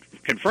committee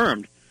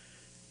confirmed,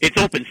 it's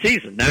open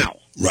season now.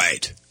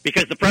 Right.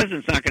 Because the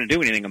president's not going to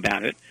do anything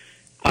about it.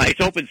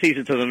 It's open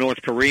season to the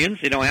North Koreans.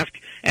 Ask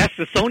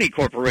the Sony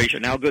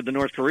Corporation how good the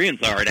North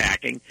Koreans are at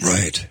hacking.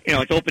 Right.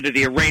 It's open to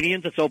the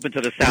Iranians. It's open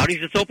to the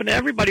Saudis. It's open to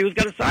everybody who's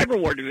got a cyber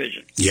war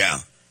division. Yeah,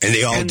 and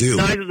they all do.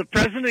 Neither the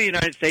President of the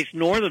United States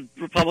nor the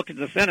Republicans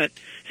in the Senate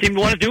seem to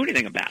want to do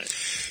anything about it.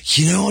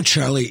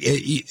 Charlie,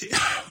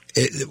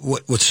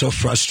 what's so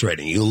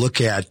frustrating, you look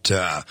at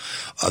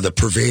the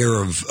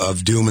purveyor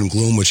of doom and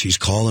gloom, which he's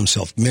called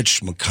himself,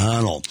 Mitch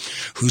McConnell,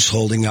 who's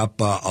holding up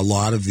a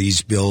lot of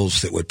these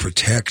bills that would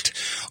protect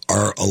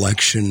our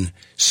election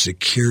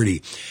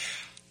security.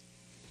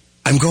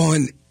 I'm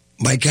going,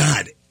 my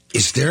God,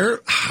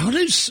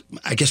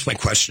 I guess my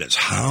question is,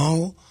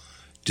 how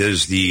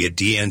does the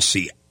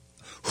DNC,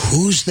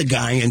 who's the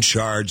guy in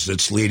charge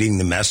that's leading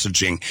the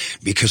messaging?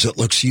 Because it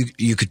looks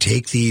you could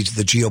take the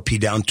GOP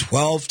down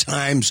 12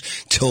 times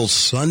till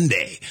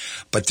Sunday,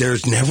 but there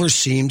never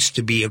seems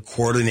to be a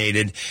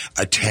coordinated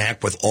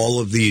attack with all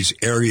of these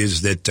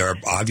areas that are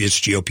obvious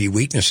GOP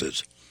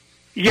weaknesses.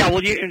 Yeah,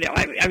 well,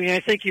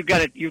 I think you've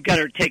got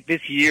to take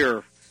this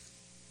year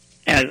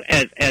as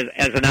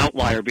an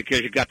outlier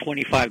because you've got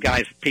 25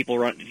 people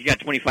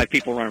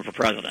running for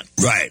president.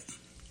 Right.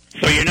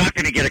 So you're not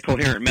going to get a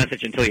coherent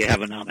message until you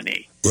have a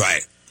nominee.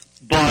 Right.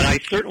 But I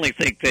certainly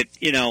think that,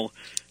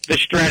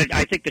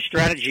 I think the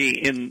strategy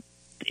in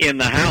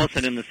the House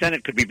and in the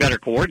Senate could be better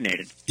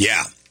coordinated.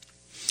 Yeah.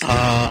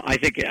 I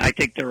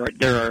think there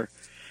are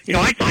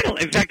I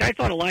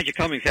thought Elijah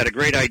Cummings had a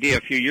great idea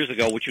a few years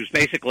ago, which was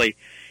basically,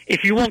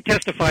 if you won't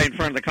testify in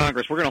front of the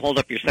Congress, we're going to hold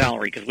up your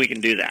salary because we can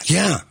do that.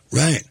 Yeah,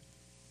 right.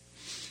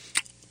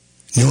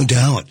 No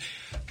doubt.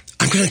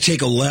 I'm going to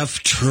take a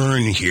left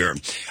turn here.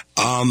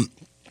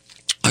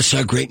 I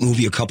saw a great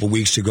movie a couple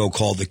weeks ago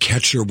called The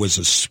Catcher Was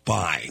a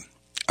Spy.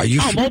 Are you?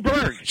 Mo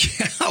Berg.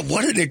 Yeah,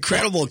 what an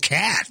incredible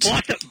cat.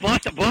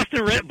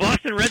 Boston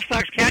Red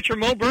Sox catcher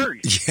Mo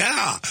Berg.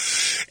 Yeah,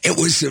 it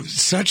was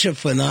such a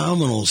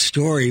phenomenal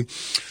story.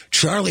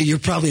 Charlie, you're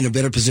probably in a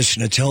better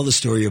position to tell the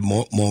story of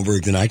Mo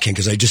Berg than I can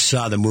because I just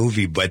saw the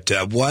movie. But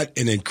what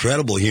an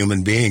incredible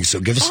human being! So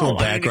give us a little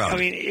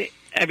background.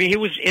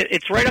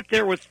 It's right up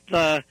there with.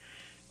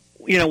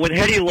 With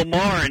Hedy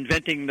Lamarr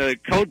inventing the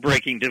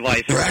code-breaking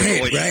device.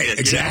 Right,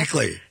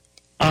 exactly.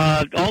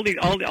 All these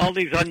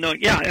unknown.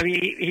 Yeah,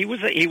 he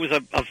was a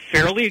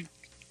fairly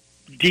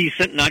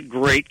decent, not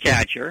great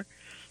catcher.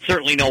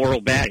 Certainly no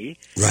Earl Batty.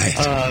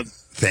 Right.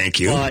 Thank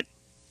you. But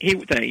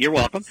you're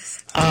welcome.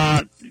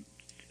 And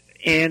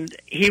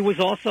he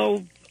was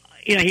also,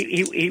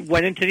 he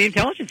went into the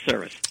intelligence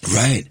service.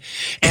 Right.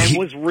 And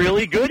was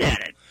really good at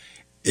it.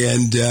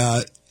 And.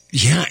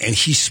 Yeah, and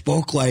he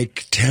spoke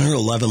like 10 or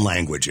 11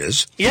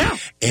 languages. Yeah,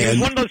 and he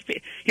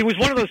was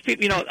one of those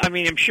people.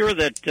 I'm sure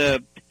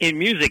that in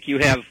music you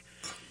have,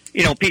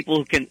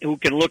 people who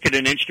can look at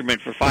an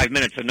instrument for 5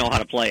 minutes and know how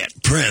to play it.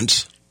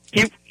 Prince.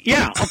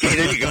 Yeah. Okay,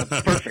 there you go.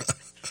 Perfect.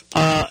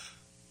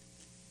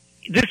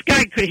 This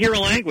guy could hear a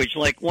language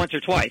like once or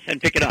twice and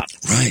pick it up.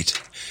 Right.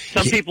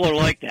 Some people are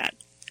like that.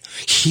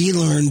 He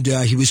learned.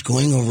 He was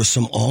going over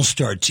some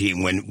all-star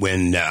team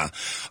when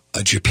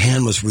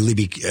Japan was really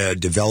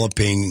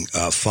developing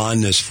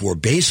fondness for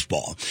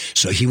baseball.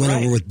 So he went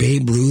over with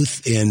Babe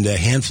Ruth and a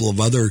handful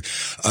of other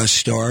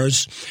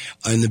stars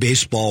in the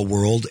baseball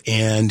world,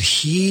 and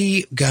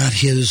he got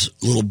his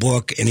little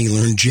book and he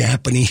learned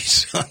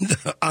Japanese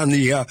on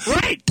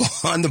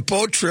the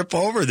boat trip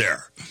over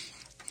there.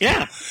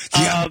 Yeah.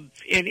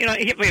 And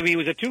he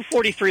was a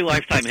 243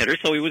 lifetime hitter,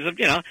 so he was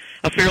a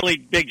fairly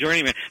big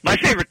journeyman. My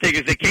favorite thing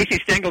is that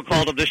Casey Stengel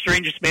called him the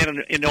strangest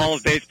man in all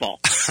of baseball.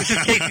 This is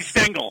Casey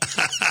Stengel.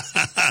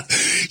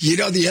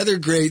 The other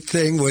great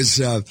thing was,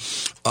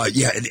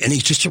 and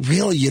he's just a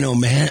real,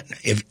 man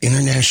of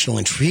international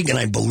intrigue, and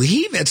I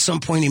believe at some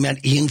point he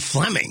met Ian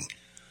Fleming.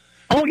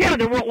 Oh yeah,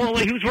 he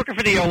was working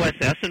for the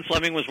OSS, and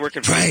Fleming was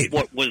working for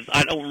what was,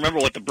 I don't remember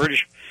what the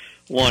British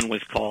one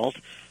was called.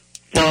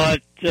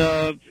 But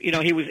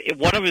he was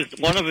one of his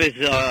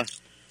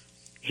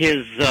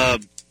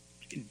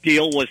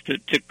deal was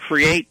to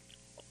create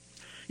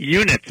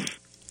units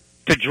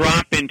to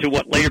drop into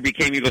what later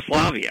became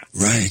Yugoslavia.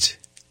 Right.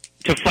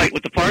 To fight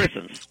with the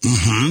partisans.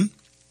 Mm-hmm.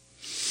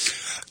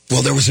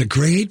 Well, there was a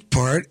great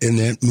part in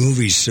that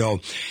movie. So,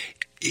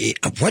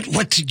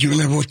 what did you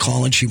remember? What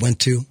college he went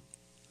to?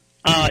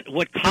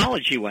 What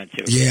college he went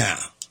to? Yeah.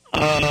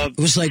 It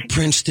was like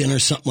Princeton or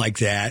something like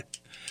that.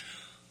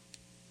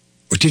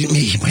 Or he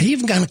might have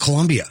even gone to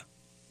Columbia.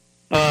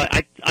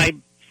 I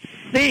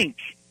think.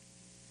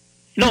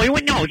 No, he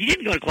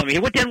didn't go to Columbia. He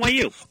went to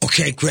NYU.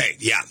 Okay, great.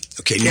 Yeah.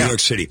 Okay, New York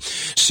City.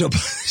 So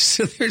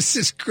there's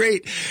this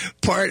great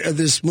part of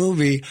this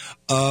movie,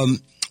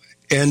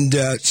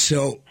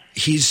 so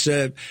he's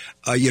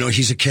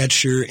he's a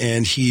catcher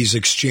and he's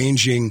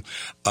exchanging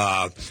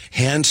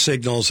hand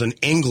signals in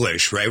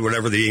English, right?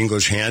 Whatever the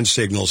English hand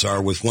signals are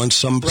with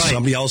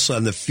somebody else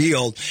on the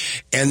field,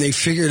 and they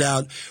figured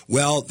out,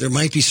 well, there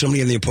might be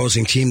somebody in the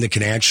opposing team that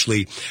can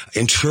actually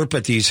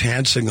interpret these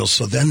hand signals.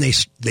 So then they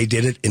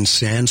did it in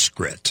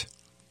Sanskrit.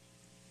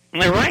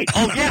 They're right.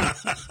 Oh yeah.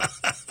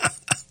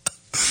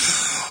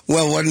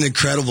 Well, what an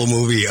incredible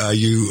movie,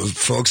 you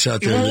folks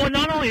out there. Well,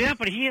 not only that,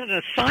 but he had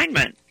an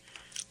assignment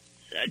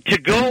to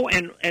go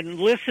and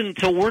listen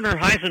to Werner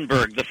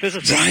Heisenberg, the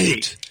physicist.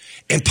 Right.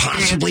 And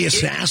possibly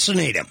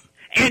assassinate him.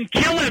 And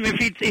kill him if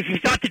he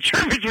thought the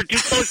Germans were too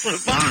close to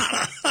the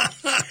bomb.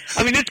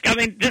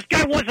 This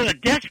guy wasn't a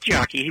desk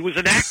jockey. He was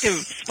an active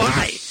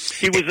spy.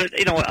 He was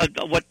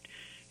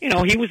you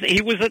know, he was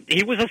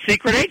a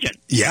secret agent.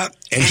 Yeah,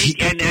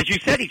 and as you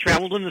said, he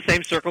traveled in the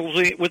same circles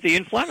with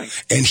Ian Fleming.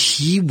 And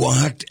he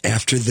walked,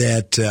 after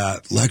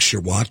that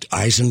lecture, walked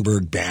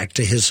Eisenberg back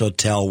to his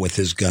hotel with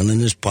his gun in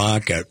his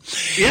pocket.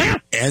 Yeah.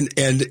 And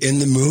in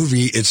the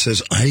movie, it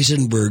says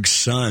Eisenberg's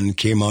son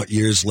came out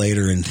years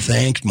later and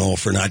thanked Moe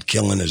for not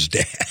killing his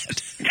dad.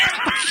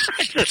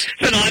 It's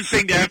an odd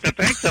thing to have to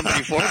thank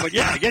somebody for, but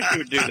yeah, I guess you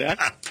would do that.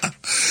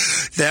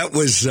 That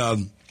was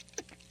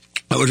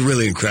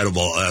really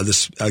incredible.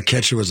 This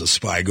Catcher Was a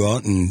Spy. Go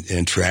out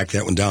and track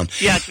that one down.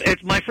 Yeah,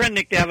 it's my friend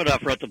Nick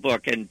Davidoff wrote the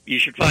book, and you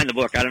should find the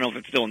book. I don't know if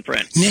it's still in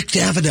print. Nick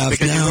Davidoff.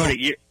 Because now, he wrote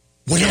it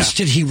what else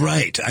did he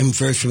write? I'm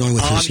very familiar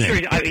with his name.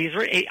 Sure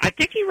I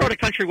think he wrote a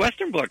country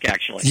western book,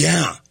 actually.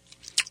 Yeah.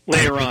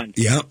 Later on.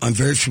 Yeah, I'm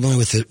very familiar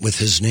with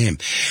his name.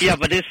 Yeah,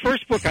 but his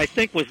first book, I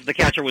think, was The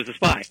Catcher Was a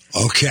Spy.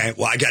 Okay,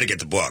 well, I got to get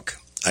the book.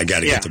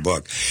 Get the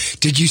book.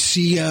 Did you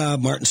see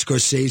Martin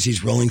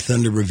Scorsese's Rolling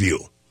Thunder review?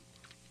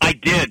 I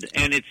did,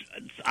 and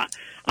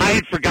I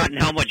had forgotten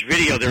how much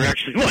video there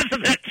actually was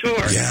of that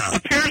tour. Yeah.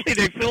 Apparently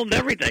they filmed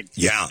everything.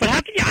 Yeah. But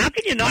how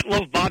can you not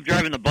love Bob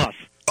driving the bus?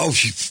 Oh,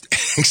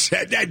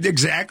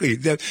 exactly.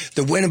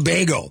 The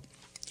Winnebago.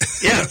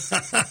 Yeah.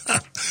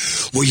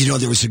 Well, you know,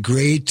 there was a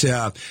great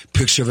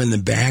picture of him in the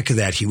back of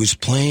that. He was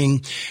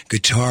playing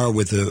guitar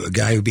with a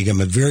guy who became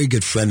a very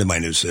good friend of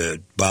mine, who's a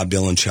Bob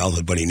Dylan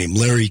childhood buddy named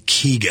Larry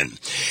Keegan.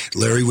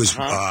 Larry was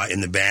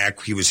in the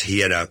back. He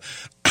had a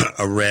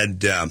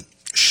red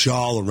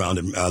shawl around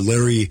him.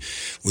 Larry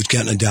was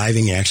got in a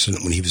diving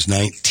accident when he was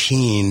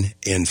 19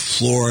 in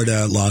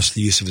Florida, lost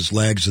the use of his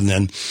legs, and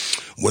then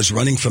was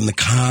running from the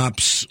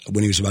cops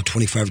when he was about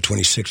 25 or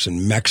 26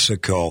 in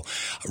Mexico,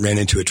 ran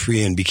into a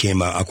tree and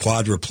became a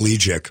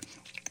quadriplegic,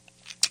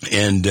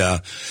 and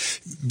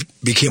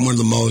became one of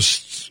the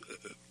most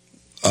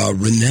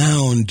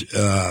renowned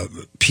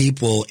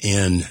people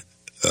in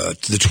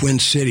the Twin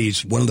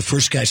Cities, one of the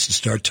first guys to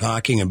start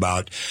talking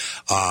about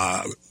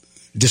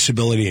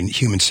disability and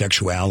human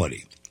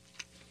sexuality.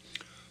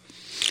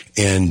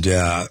 And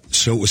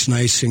so it was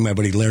nice seeing my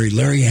buddy Larry.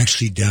 Larry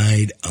actually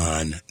died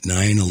on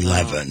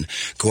 9/11,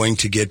 going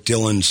to get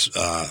Dylan's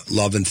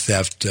Love and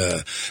Theft.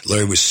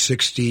 Larry was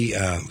 60,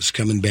 was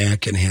coming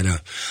back and had a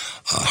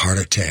heart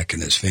attack in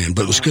his van.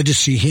 But it was good to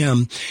see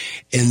him.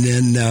 And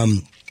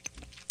then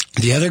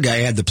the other guy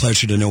I had the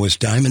pleasure to know was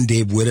Diamond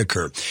Dave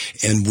Whitaker.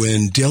 And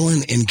when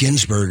Dylan and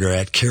Ginsberg are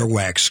at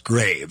Kerouac's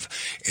grave,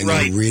 and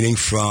they're reading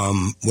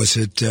from, was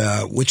it,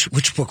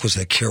 which book was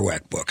that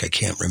Kerouac book? I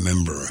can't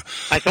remember.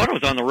 I thought it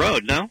was On the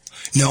Road, no?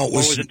 No, it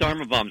was... Or was it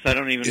Dharma Bums? I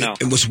don't even know.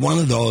 It was one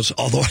of those,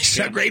 although I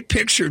saw a great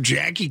picture of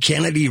Jackie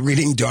Kennedy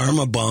reading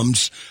Dharma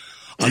Bums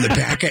on the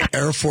back of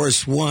Air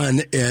Force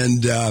One,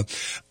 and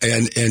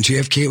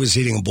JFK was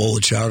eating a bowl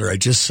of chowder. I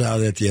just saw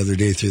that the other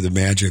day through the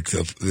magic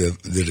of that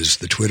is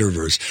the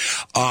Twitterverse.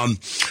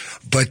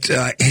 But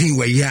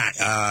anyway,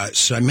 yeah.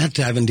 So I met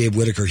Diamond Dave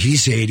Whitaker.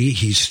 He's 80.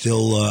 He's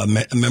still a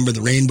member of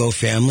the Rainbow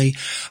family.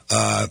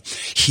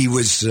 He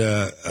was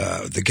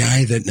the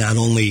guy that not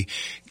only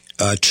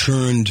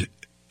turned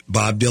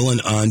Bob Dylan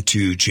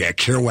onto Jack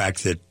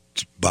Kerouac, that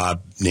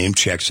Bob name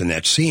checks in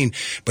that scene,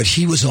 but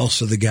he was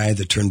also the guy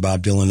that turned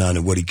Bob Dylan on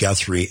to Woody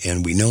Guthrie,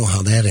 and we know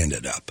how that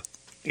ended up.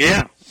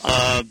 Yeah,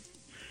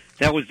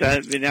 that was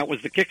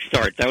the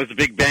kickstart. That was the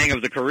big bang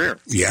of the career.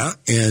 Yeah,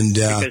 and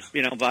because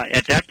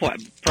at that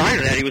point, prior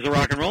to that, he was a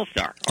rock and roll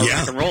star,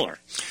 rock and roller.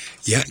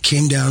 Yeah,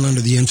 came down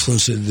under the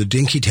influence of the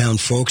Dinkytown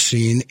folk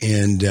scene,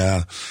 and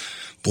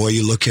boy,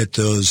 you look at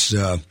those.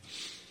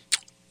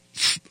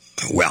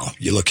 Well,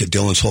 you look at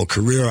Dylan's whole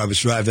career. I was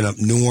driving up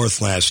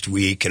north last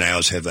week, and I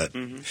always have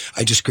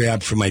I just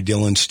grabbed from my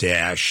Dylan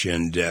stash,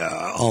 and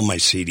all my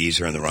CDs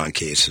are in the wrong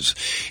cases.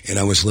 And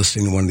I was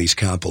listening to one of these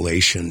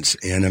compilations,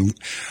 and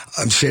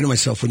I'm saying to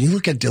myself, when you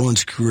look at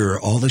Dylan's career,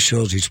 all the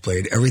shows he's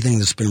played, everything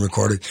that's been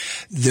recorded,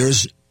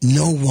 there's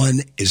no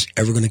one is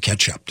ever going to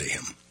catch up to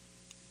him.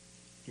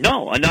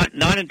 No,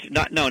 not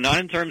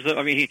in terms of.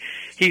 I mean,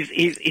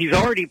 he's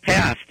already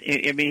passed.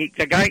 I mean,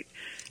 the guy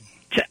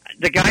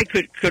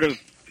could have.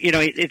 You know,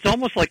 it's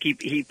almost like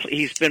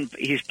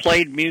he's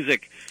played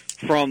music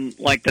from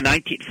like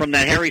from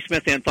that Harry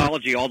Smith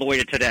anthology all the way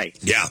to today.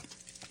 Yeah,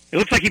 it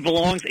looks like he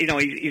belongs. You know,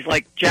 he's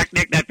like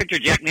that picture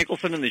of Jack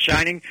Nicholson in The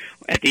Shining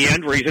at the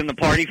end where he's in the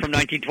party from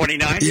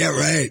 1929. Yeah,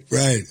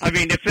 right. I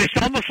mean, it's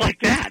almost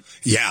like that.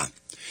 Yeah.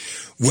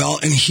 Well,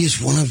 and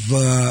he's one of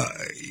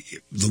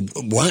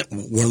one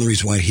of the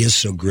reasons why he is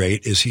so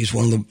great is he's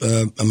one of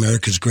the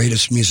America's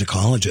greatest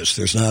musicologists.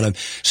 There's not a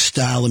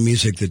style of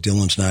music that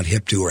Dylan's not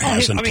hip to or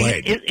hasn't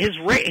played. His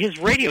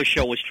radio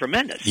show was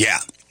tremendous. Yeah.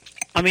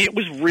 I mean, it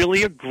was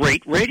really a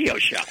great radio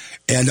show.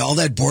 And all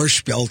that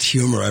Borscht Belt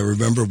humor, I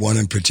remember one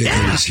in particular.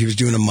 Yeah. He was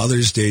doing a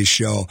Mother's Day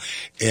show,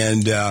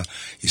 and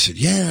he said,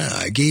 "Yeah,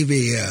 I gave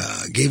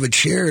a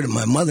chair to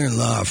my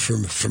mother-in-law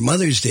for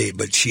Mother's Day,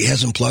 but she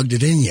hasn't plugged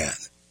it in yet."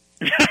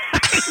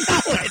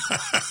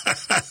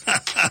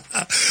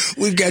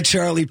 We've got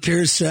Charlie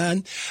Pierce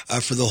on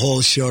for the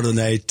whole show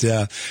tonight.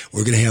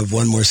 We're going to have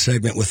one more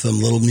segment with them,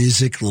 little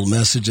music, little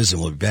messages,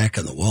 and we'll be back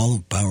on the Wall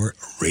of Power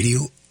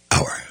Radio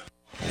Hour.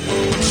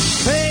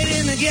 Prayed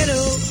in the ghetto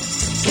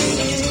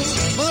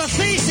for a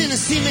face in the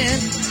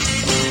cement,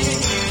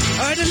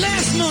 or the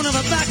last moan of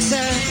a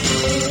boxer,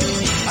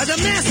 or the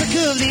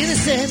massacre of the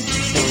innocent.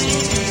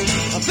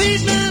 A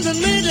beat man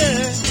and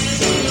murder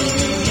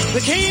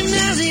became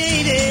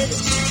nauseated.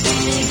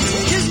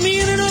 Just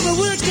me and an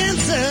overworked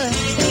dancer.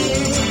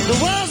 The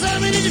walls are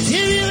really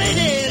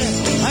deteriorated.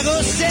 I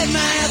go set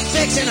my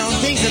affection on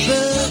things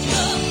above.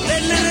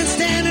 Let nothing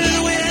stand in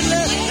the way that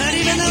love, not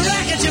even the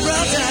rock at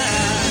Gibraltar.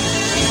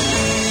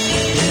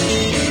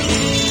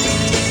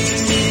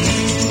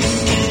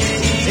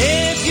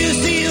 If you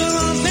see her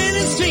on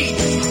Fannin Street,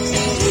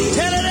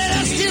 tell her that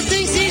I still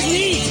think she's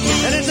neat,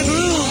 and if the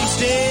groom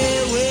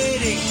stay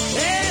waiting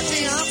at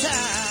the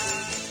altar.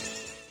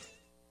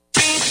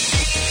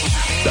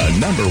 The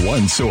number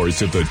one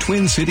source of the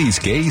Twin Cities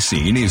gay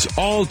scene is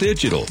all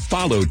digital.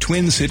 Follow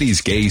Twin Cities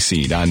Gay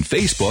Scene on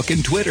Facebook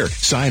and Twitter.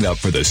 Sign up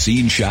for the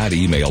Scene Shot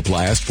email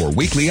blast for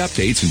weekly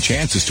updates and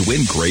chances to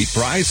win great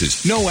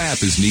prizes. No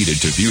app is needed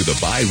to view the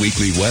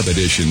bi-weekly web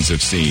editions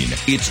of Scene.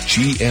 It's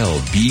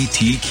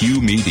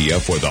GLBTQ media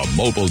for the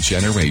mobile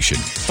generation.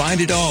 Find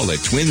it all at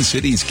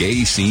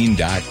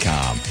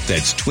TwinCitiesGayScene.com.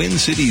 That's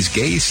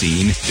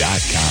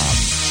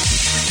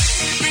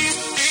TwinCitiesGayScene.com.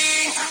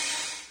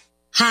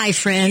 Hi,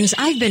 friends.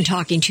 I've been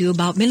talking to you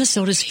about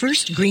Minnesota's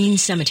first green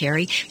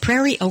cemetery,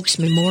 Prairie Oaks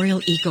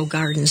Memorial Eco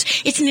Gardens.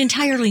 It's an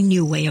entirely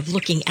new way of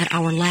looking at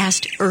our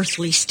last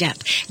earthly step.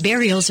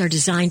 Burials are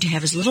designed to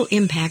have as little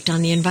impact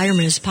on the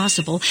environment as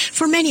possible.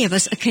 For many of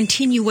us, a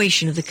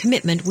continuation of the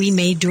commitment we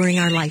made during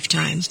our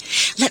lifetimes.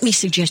 Let me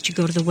suggest you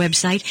go to the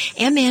website,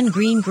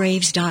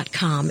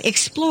 mngreengraves.com.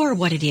 Explore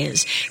what it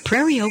is.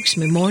 Prairie Oaks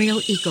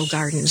Memorial Eco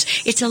Gardens.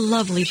 It's a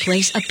lovely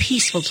place, a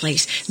peaceful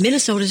place.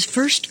 Minnesota's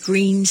first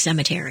green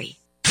cemetery.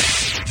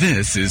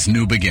 This is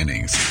New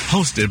Beginnings,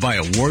 hosted by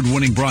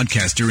award-winning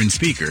broadcaster and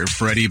speaker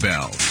Freddie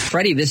Bell.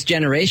 Freddie, this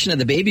generation of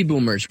the baby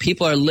boomers,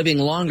 people are living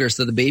longer,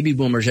 so the baby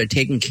boomers are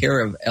taking care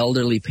of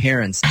elderly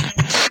parents.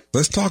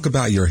 Let's talk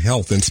about your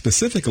health, and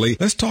specifically,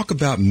 let's talk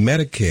about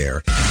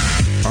Medicare.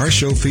 Our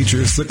show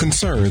features the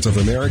concerns of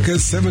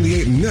America's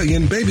 78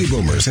 million baby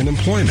boomers in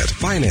employment,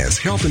 finance,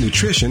 health and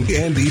nutrition,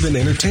 and even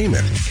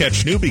entertainment.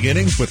 Catch New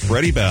Beginnings with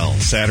Freddie Bell,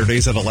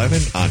 Saturdays at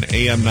 11 on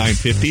AM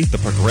 950, the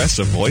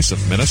progressive voice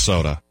of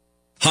Minnesota.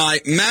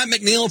 Hi, Matt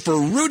McNeil for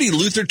Rudy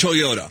Luther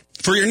Toyota.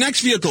 For your next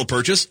vehicle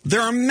purchase,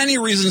 there are many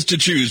reasons to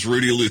choose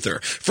Rudy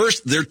Luther.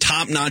 First, their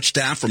top-notch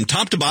staff from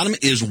top to bottom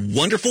is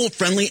wonderful,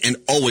 friendly, and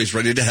always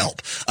ready to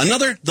help.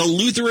 Another, the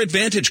Luther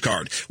Advantage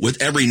Card.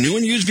 With every new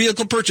and used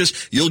vehicle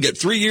purchase, you'll get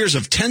 3 years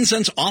of 10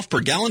 cents off per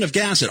gallon of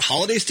gas at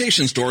holiday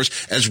station stores,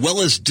 as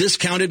well as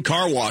discounted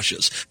car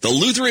washes. The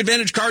Luther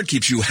Advantage Card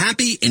keeps you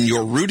happy in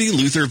your Rudy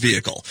Luther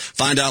vehicle.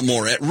 Find out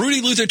more at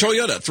Rudy Luther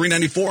Toyota,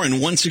 394 and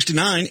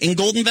 169 in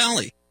Golden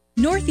Valley.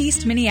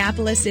 Northeast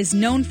Minneapolis is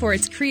known for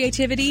its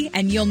creativity,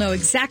 and you'll know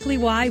exactly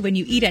why when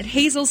you eat at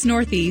Hazel's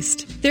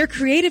Northeast. Their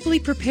creatively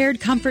prepared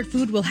comfort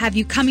food will have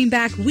you coming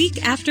back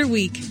week after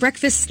week.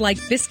 Breakfasts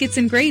like biscuits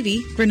and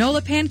gravy,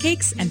 granola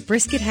pancakes, and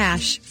brisket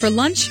hash. For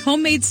lunch,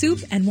 homemade soup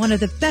and one of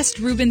the best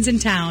Reubens in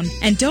town.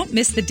 And don't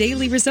miss the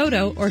daily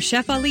risotto or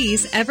Chef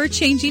Ali's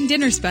ever-changing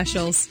dinner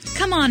specials.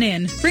 Come on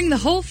in. Bring the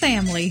whole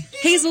family.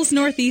 Hazel's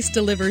Northeast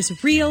delivers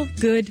real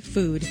good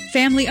food.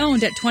 Family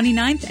owned at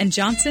 29th and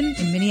Johnson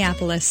in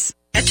Minneapolis.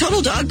 At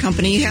Total Dog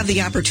Company, you have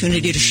the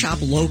opportunity to shop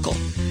local.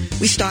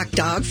 We stock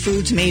dog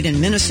foods made in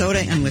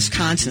Minnesota and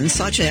Wisconsin,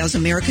 such as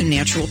American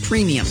Natural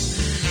Premium.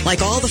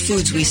 Like all the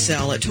foods we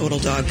sell at Total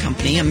Dog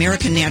Company,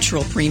 American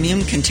Natural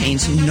Premium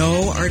contains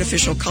no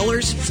artificial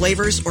colors,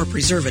 flavors, or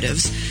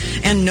preservatives,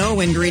 and no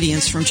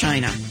ingredients from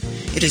China.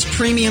 It is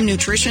premium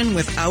nutrition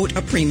without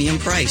a premium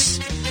price.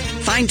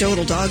 Find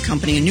Total Dog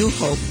Company in New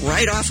Hope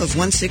right off of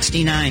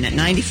 169 at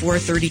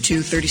 9432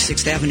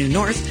 36th Avenue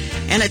North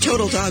and at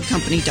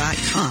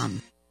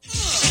TotalDogCompany.com.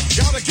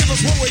 Gotta give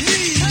us what we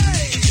need.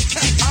 Hey,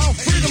 our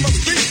freedom of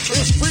speech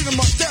is freedom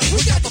of death.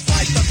 We got to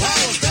fight the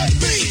powers that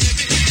be.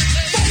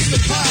 Fight the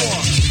power.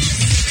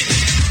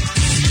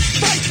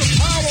 Fight the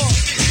power.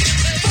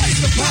 Fight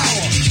the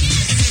power.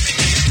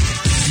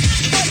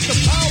 Fight the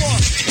power.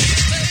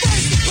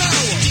 Fight the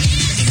power.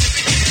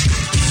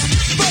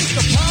 Fight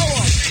the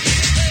power.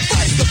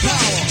 Fight the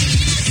power.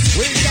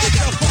 We got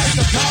to fight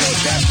the powers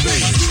that be.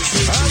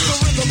 As the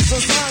rhythm's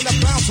designed to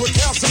bounce with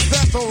calcium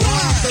death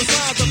arise,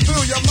 designed to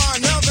fill your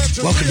mind now that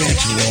you're Welcome back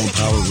to the Wall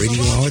Power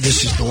Radio Hour.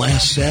 This is the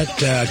last set.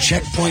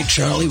 Checkpoint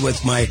Charlie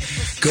with my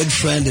good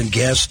friend and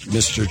guest,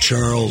 Mr.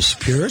 Charles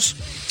Pierce,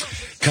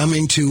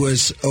 coming to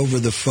us over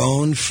the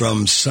phone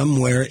from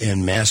somewhere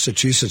in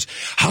Massachusetts.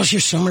 How's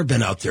your summer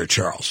been out there,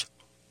 Charles?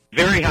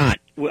 Very hot.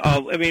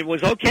 I mean, it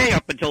was okay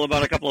up until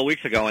about a couple of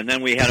weeks ago, and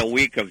then we had a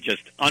week of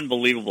just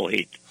unbelievable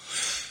heat.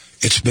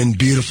 It's been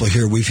beautiful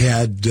here. We've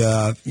had,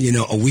 a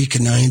week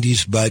of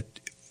 90s, but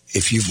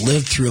if you've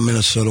lived through a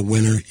Minnesota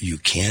winter, you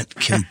can't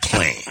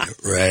complain,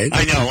 right?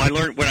 I know. I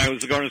learned when I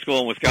was going to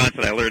school in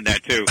Wisconsin, I learned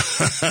that too.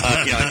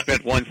 I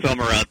spent one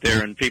summer out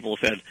there, and people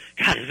said,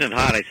 God, isn't it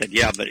hot? I said,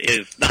 yeah, but it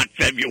is not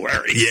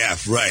February. Yeah,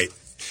 right.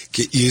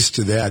 Get used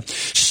to that.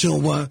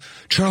 So,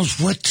 Charles,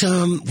 what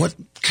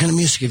kind of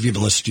music have you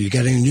been listening to? You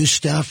got any new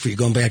stuff? Are you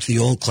going back to the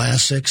old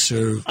classics?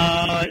 Or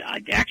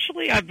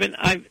Actually, I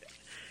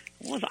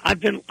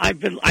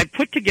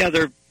put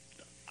together.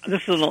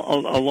 This is a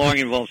long,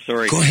 involved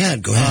story. Go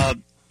ahead.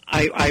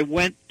 I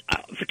went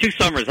for 2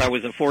 summers. I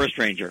was a forest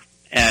ranger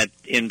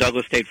in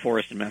Douglas State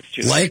Forest in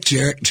Massachusetts. Like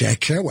Jack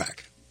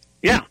Kerouac.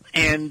 Yeah,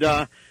 and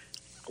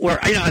where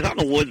I was out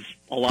in the woods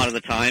a lot of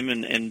the time,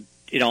 and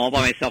all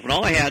by myself, and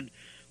all I had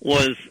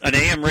was an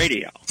AM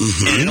radio,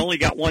 and it only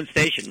got one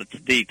station,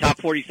 the top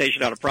 40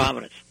 station out of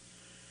Providence.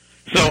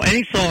 So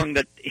any song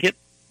that hit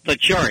the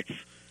charts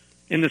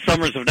in the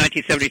summers of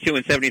 1972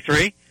 and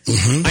 73,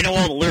 I know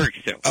all the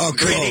lyrics to. Oh,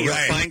 cool, Grady,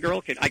 right. Fine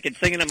Girl, I can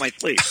sing it in my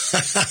sleep. So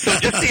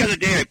just the other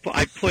day,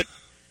 I put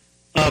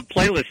a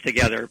playlist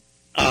together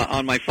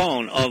on my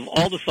phone of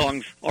all the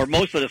songs, or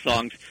most of the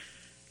songs,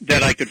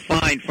 that I could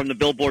find from the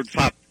Billboard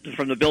top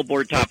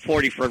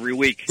 40 for every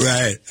week,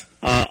 right?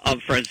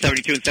 For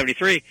 72 and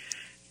 73,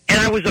 and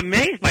I was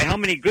amazed by how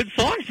many good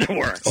songs there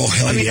were. Oh,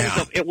 hell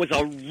yeah! It was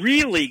a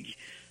really,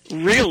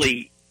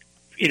 really,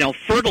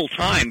 fertile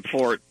time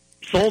for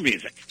soul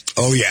music.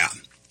 Oh yeah!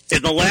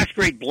 In the last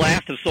great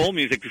blast of soul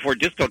music before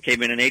disco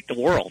came in and ate the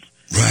world.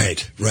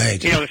 Right.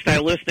 The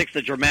Stylistics,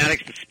 the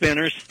Dramatics, the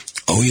Spinners.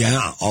 Oh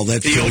yeah, all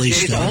that the Philly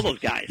OJs, stuff. all those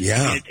guys.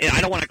 Yeah.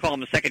 I don't want to call them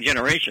the second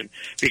generation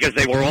because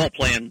they were all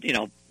playing,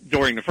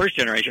 during the first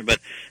generation, but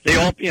they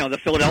all, the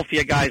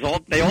Philadelphia guys,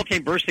 they all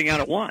came bursting out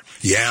at once.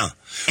 Yeah.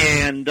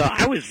 And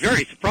I was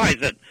very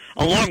surprised that,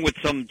 along with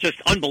some just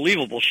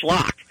unbelievable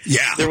schlock,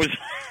 there was.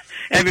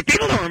 I mean,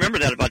 people don't remember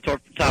that about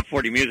top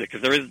 40 music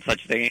because there isn't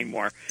such a thing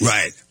anymore.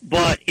 Right.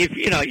 But if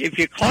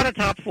you caught a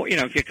top 40,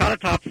 if you caught a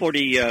top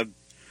 40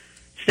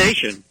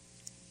 station,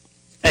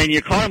 and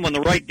you caught them on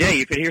the right day,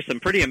 you could hear some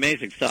pretty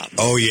amazing stuff.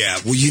 Oh yeah.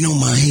 Well,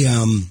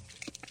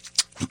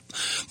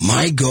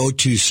 my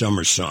go-to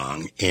summer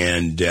song,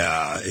 and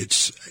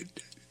it's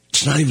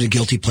not even a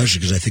guilty pleasure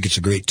because I think it's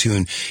a great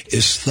tune,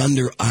 is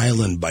Thunder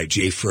Island by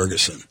Jay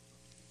Ferguson.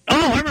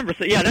 Oh, I remember.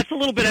 Yeah, that's a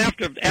little bit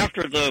after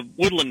the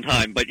Woodland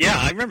time, but yeah,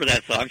 I remember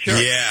that song. Sure.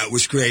 Yeah, it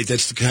was great.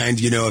 That's the kind,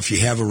 if you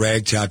have a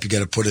ragtop, you got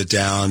to put it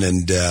down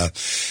and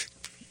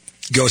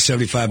go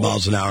 75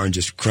 miles an hour and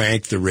just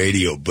crank the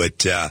radio. But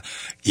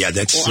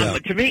that's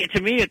to me.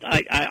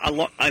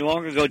 I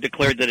long ago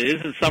declared that it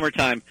isn't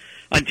summertime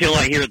until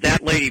I hear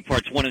That Lady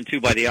Parts 1 and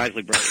 2 by the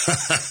Isley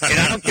Brothers, and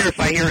I don't care if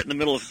I hear it in the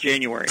middle of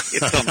January.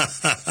 It's summer.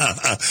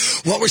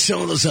 What were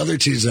some of those other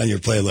tunes on your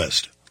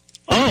playlist?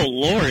 Oh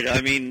Lord!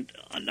 I mean,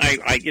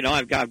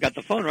 I've got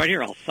the phone right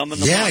here. I'll summon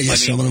them up. Yeah,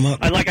 summon them up.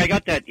 I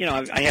got that.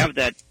 I have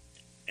that.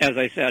 As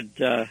I said,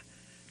 the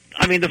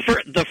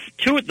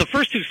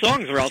first 2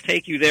 songs are "I'll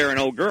Take You There" and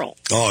 "Oh Girl."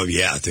 Oh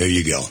yeah, there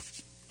you go.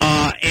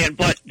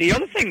 But the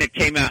other thing that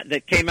came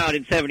out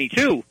in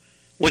 '72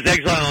 was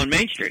 "Exile on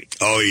Main Street."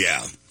 Oh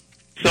yeah.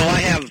 So I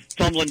have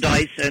 "Tumbling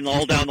Dice" and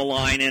 "All Down the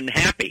Line" and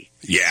 "Happy."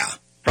 Yeah.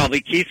 Probably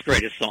Keith's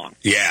greatest song.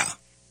 Yeah.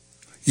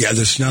 Yeah,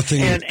 there's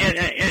nothing. And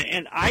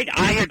I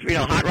had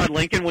Hot Rod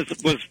Lincoln was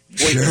way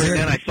back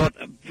then. I saw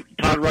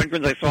Todd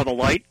Rundgren's "I Saw the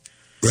Light."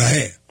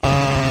 Right.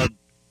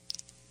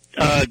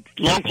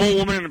 Long Cold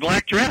Woman in a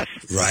Black Dress.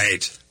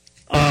 Right.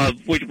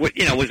 Which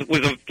it was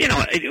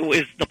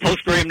the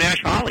post Graham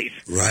Nash Hollies.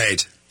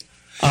 Right.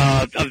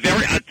 A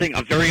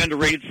very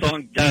underrated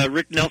song,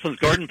 Rick Nelson's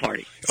Garden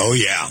Party. Oh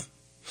yeah.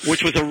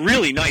 Which was a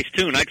really nice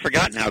tune. I'd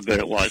forgotten how good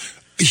it was.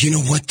 You know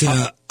what?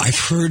 I've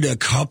heard a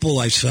couple.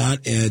 I saw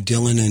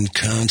Dylan in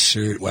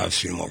concert. Well, I've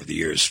seen him over the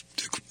years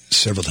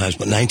several times.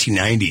 But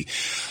 1990,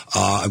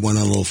 I went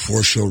on a little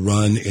 4-show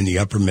run in the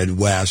upper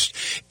Midwest,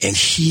 and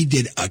he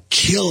did a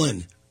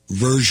killing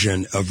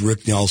version of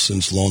Rick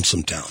Nelson's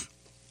Lonesome Town.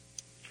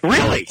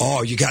 Really?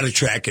 Oh, you got to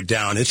track it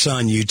down. It's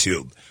on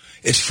YouTube.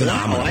 It's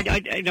phenomenal.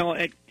 No,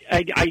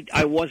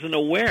 I wasn't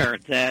aware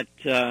that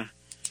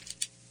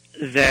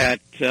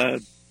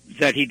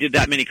he did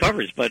that many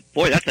covers, but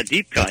boy, that's a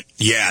deep cut.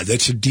 Yeah,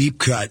 that's a deep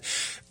cut.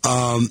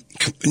 Now,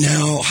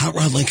 Hot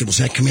Rod Lincoln, was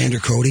that Commander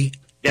Cody?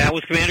 Yeah, it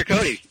was Commander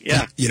Cody.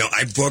 Yeah,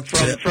 I booked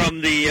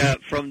from the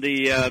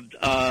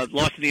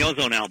Lost in the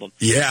Ozone album.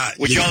 Yeah,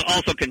 which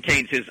also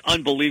contains his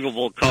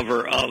unbelievable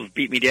cover of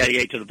 "Beat Me Daddy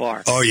 8 to the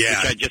Bar." Oh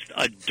yeah, which I just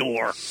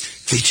adore.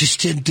 They just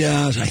did,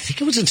 I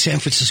think it was in San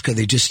Francisco,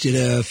 they just did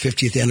a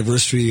 50th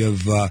anniversary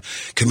of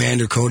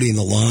Commander Cody and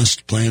the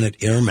Lost Planet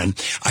Airmen.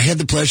 I had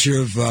the pleasure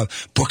of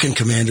booking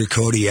Commander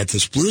Cody at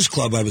this blues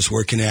club I was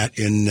working at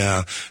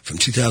from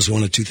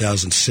 2001 to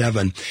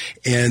 2007,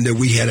 and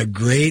we had a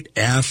great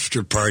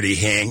after-party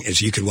hang,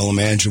 as you could well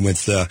imagine,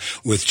 with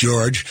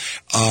George.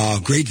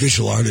 Great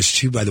visual artist,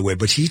 too, by the way,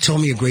 but he told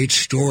me a great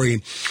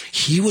story.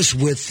 He was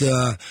with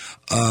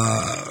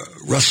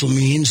Russell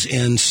Means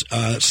and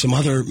some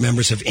other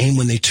members of AIM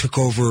when they took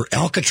over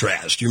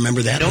Alcatraz. Do you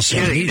remember that? No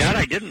kidding. That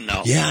I didn't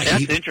know. Yeah,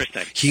 that's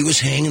interesting. He was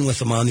hanging with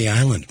them on the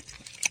island.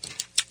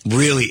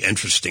 Really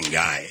interesting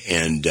guy.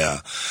 And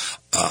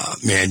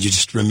Man, you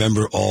just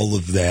remember all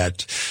of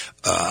that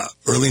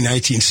early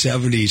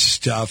 1970s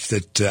stuff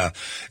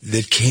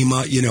that came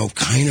out,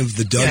 kind of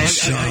the Doug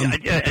song.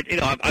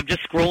 I'm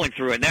just scrolling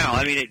through it now.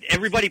 I mean,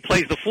 Everybody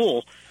Plays the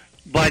Fool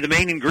by The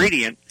Main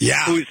Ingredient,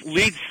 whose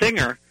lead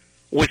singer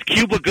was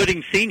Cuba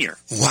Gooding Sr.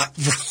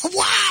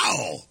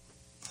 Wow!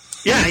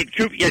 Yeah,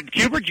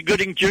 Cuba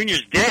Gooding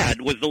Jr.'s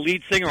dad was the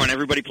lead singer on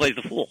Everybody Plays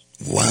the Fool.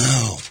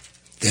 Wow.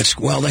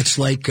 That's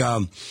like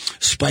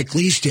Spike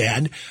Lee's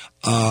dad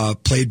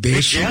played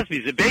bass.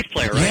 He's a bass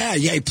player, right?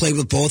 Yeah, he played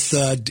with both.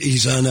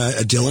 He's on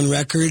a Dylan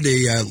record,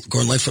 a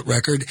Gordon Lightfoot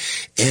record,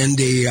 and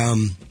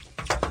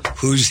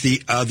who's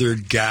the other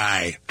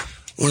guy?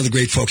 One of the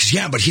great folks.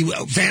 Yeah, but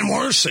Van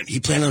Morrison. He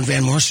played on a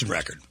Van Morrison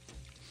record.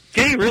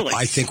 Did he really?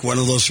 I think one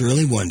of those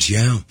early ones,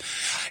 yeah.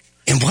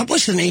 And what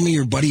was the name of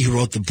your buddy who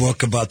wrote the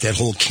book about that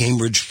whole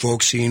Cambridge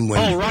folk scene?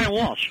 Ryan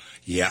Walsh.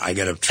 Yeah, I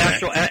got to try.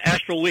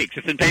 Astral Weeks.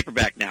 It's in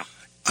paperback now.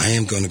 I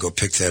am going to go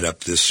pick that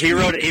up this week.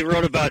 He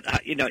wrote about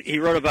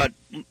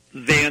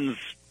Van's.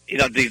 He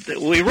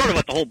wrote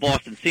about the whole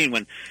Boston scene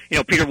when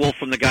Peter Wolf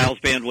from the Giles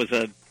Band was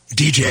a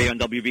DJ on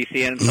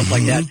WBCN and stuff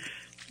like that.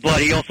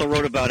 But he also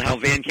wrote about how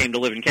Van came to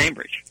live in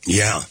Cambridge.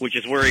 Yeah, which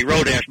is where he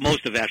wrote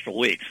most of Astral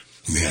Weeks.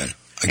 Man.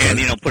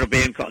 And put a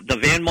band called the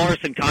Van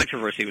Morrison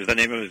Controversy was the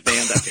name of his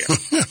band up here.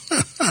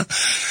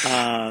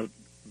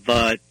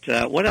 But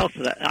what else?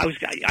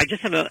 I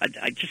just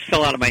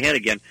fell out of my head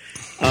again.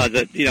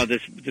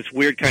 This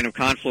weird kind of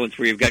confluence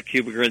where you've got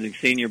Cuba Gooding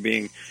Sr.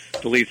 being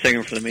the lead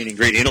singer for The Main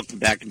Ingredient. It'll come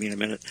back to me in a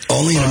minute.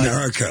 Only in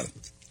America.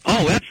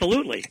 Oh,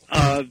 absolutely.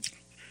 And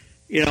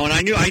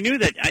I knew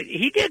that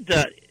he did.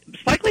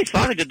 Spike Lee's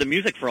father did the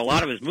music for a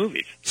lot of his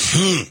movies.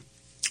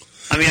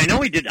 I mean, I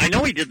know he did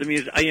the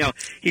music.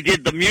 He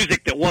did the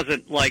music that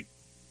wasn't like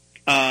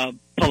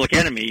Public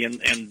Enemy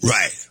and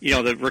right.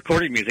 The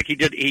recorded music. He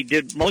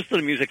did most of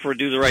the music for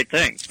Do the Right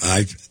Thing.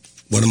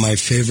 One of my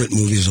favorite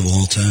movies of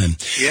all time.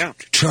 Yeah.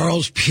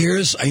 Charles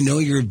Pierce, I know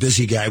you're a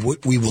busy guy.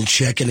 We will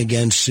check in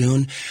again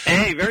soon.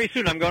 Hey, very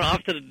soon. I'm going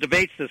off to the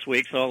debates this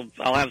week, so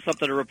I'll have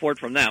something to report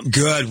from them.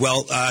 Good.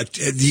 Well,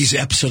 these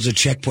episodes of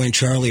Checkpoint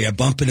Charlie, I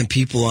bump into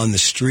people on the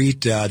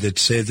street that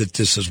say that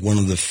this is one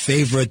of the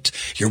favorite.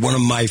 You're one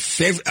of my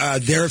favorite.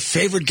 Their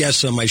favorite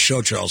guests on my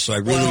show, Charles. So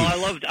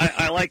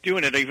I like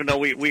doing it, even though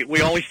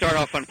we always start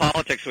off on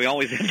politics. We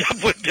always end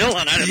up with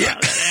Dylan. I don't know how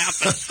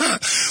that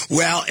happens.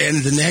 Well, and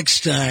the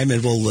next time,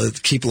 and we'll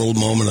keep a little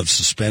moment of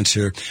suspense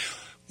here.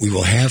 We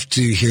will have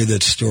to hear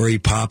that story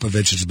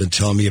Popovich has been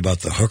telling me about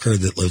the hooker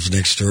that lives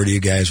next door to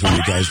you guys when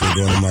you guys were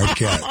going to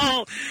Marquette.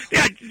 Oh,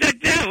 yeah,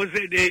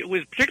 it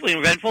was particularly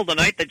eventful the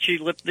night that she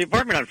lit the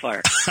apartment on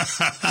fire.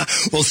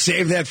 We'll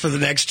save that for the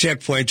next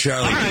Checkpoint,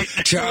 Charlie. All right.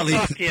 Charlie,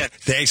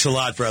 thanks a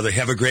lot, brother.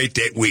 Have a great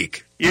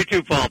week. You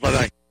too, Paul.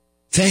 Bye-bye.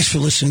 Thanks for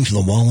listening to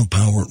the Wall of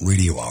Power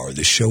Radio Hour.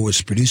 The show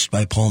was produced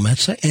by Paul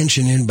Metza,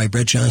 engineered by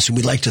Brett Johnson.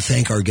 We'd like to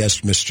thank our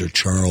guest, Mr.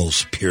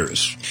 Charles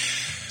Pierce.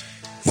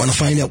 Want to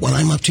find out what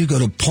I'm up to? Go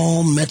to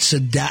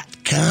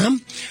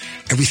paulmetza.com.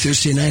 Every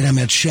Thursday night, I'm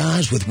at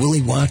Shaw's with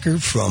Willie Walker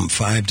from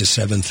 5 to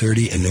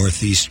 7:30 in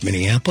Northeast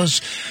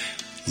Minneapolis.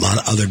 A lot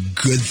of other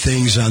good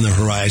things on the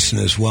horizon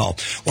as well.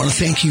 Want to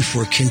thank you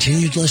for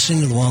continued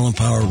listening to the Wall of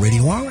Power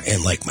Radio Hour.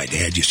 And like my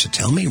dad used to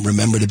tell me,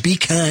 remember to be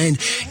kind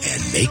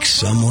and make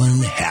someone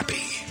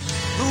happy.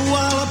 The Wall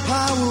of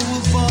Power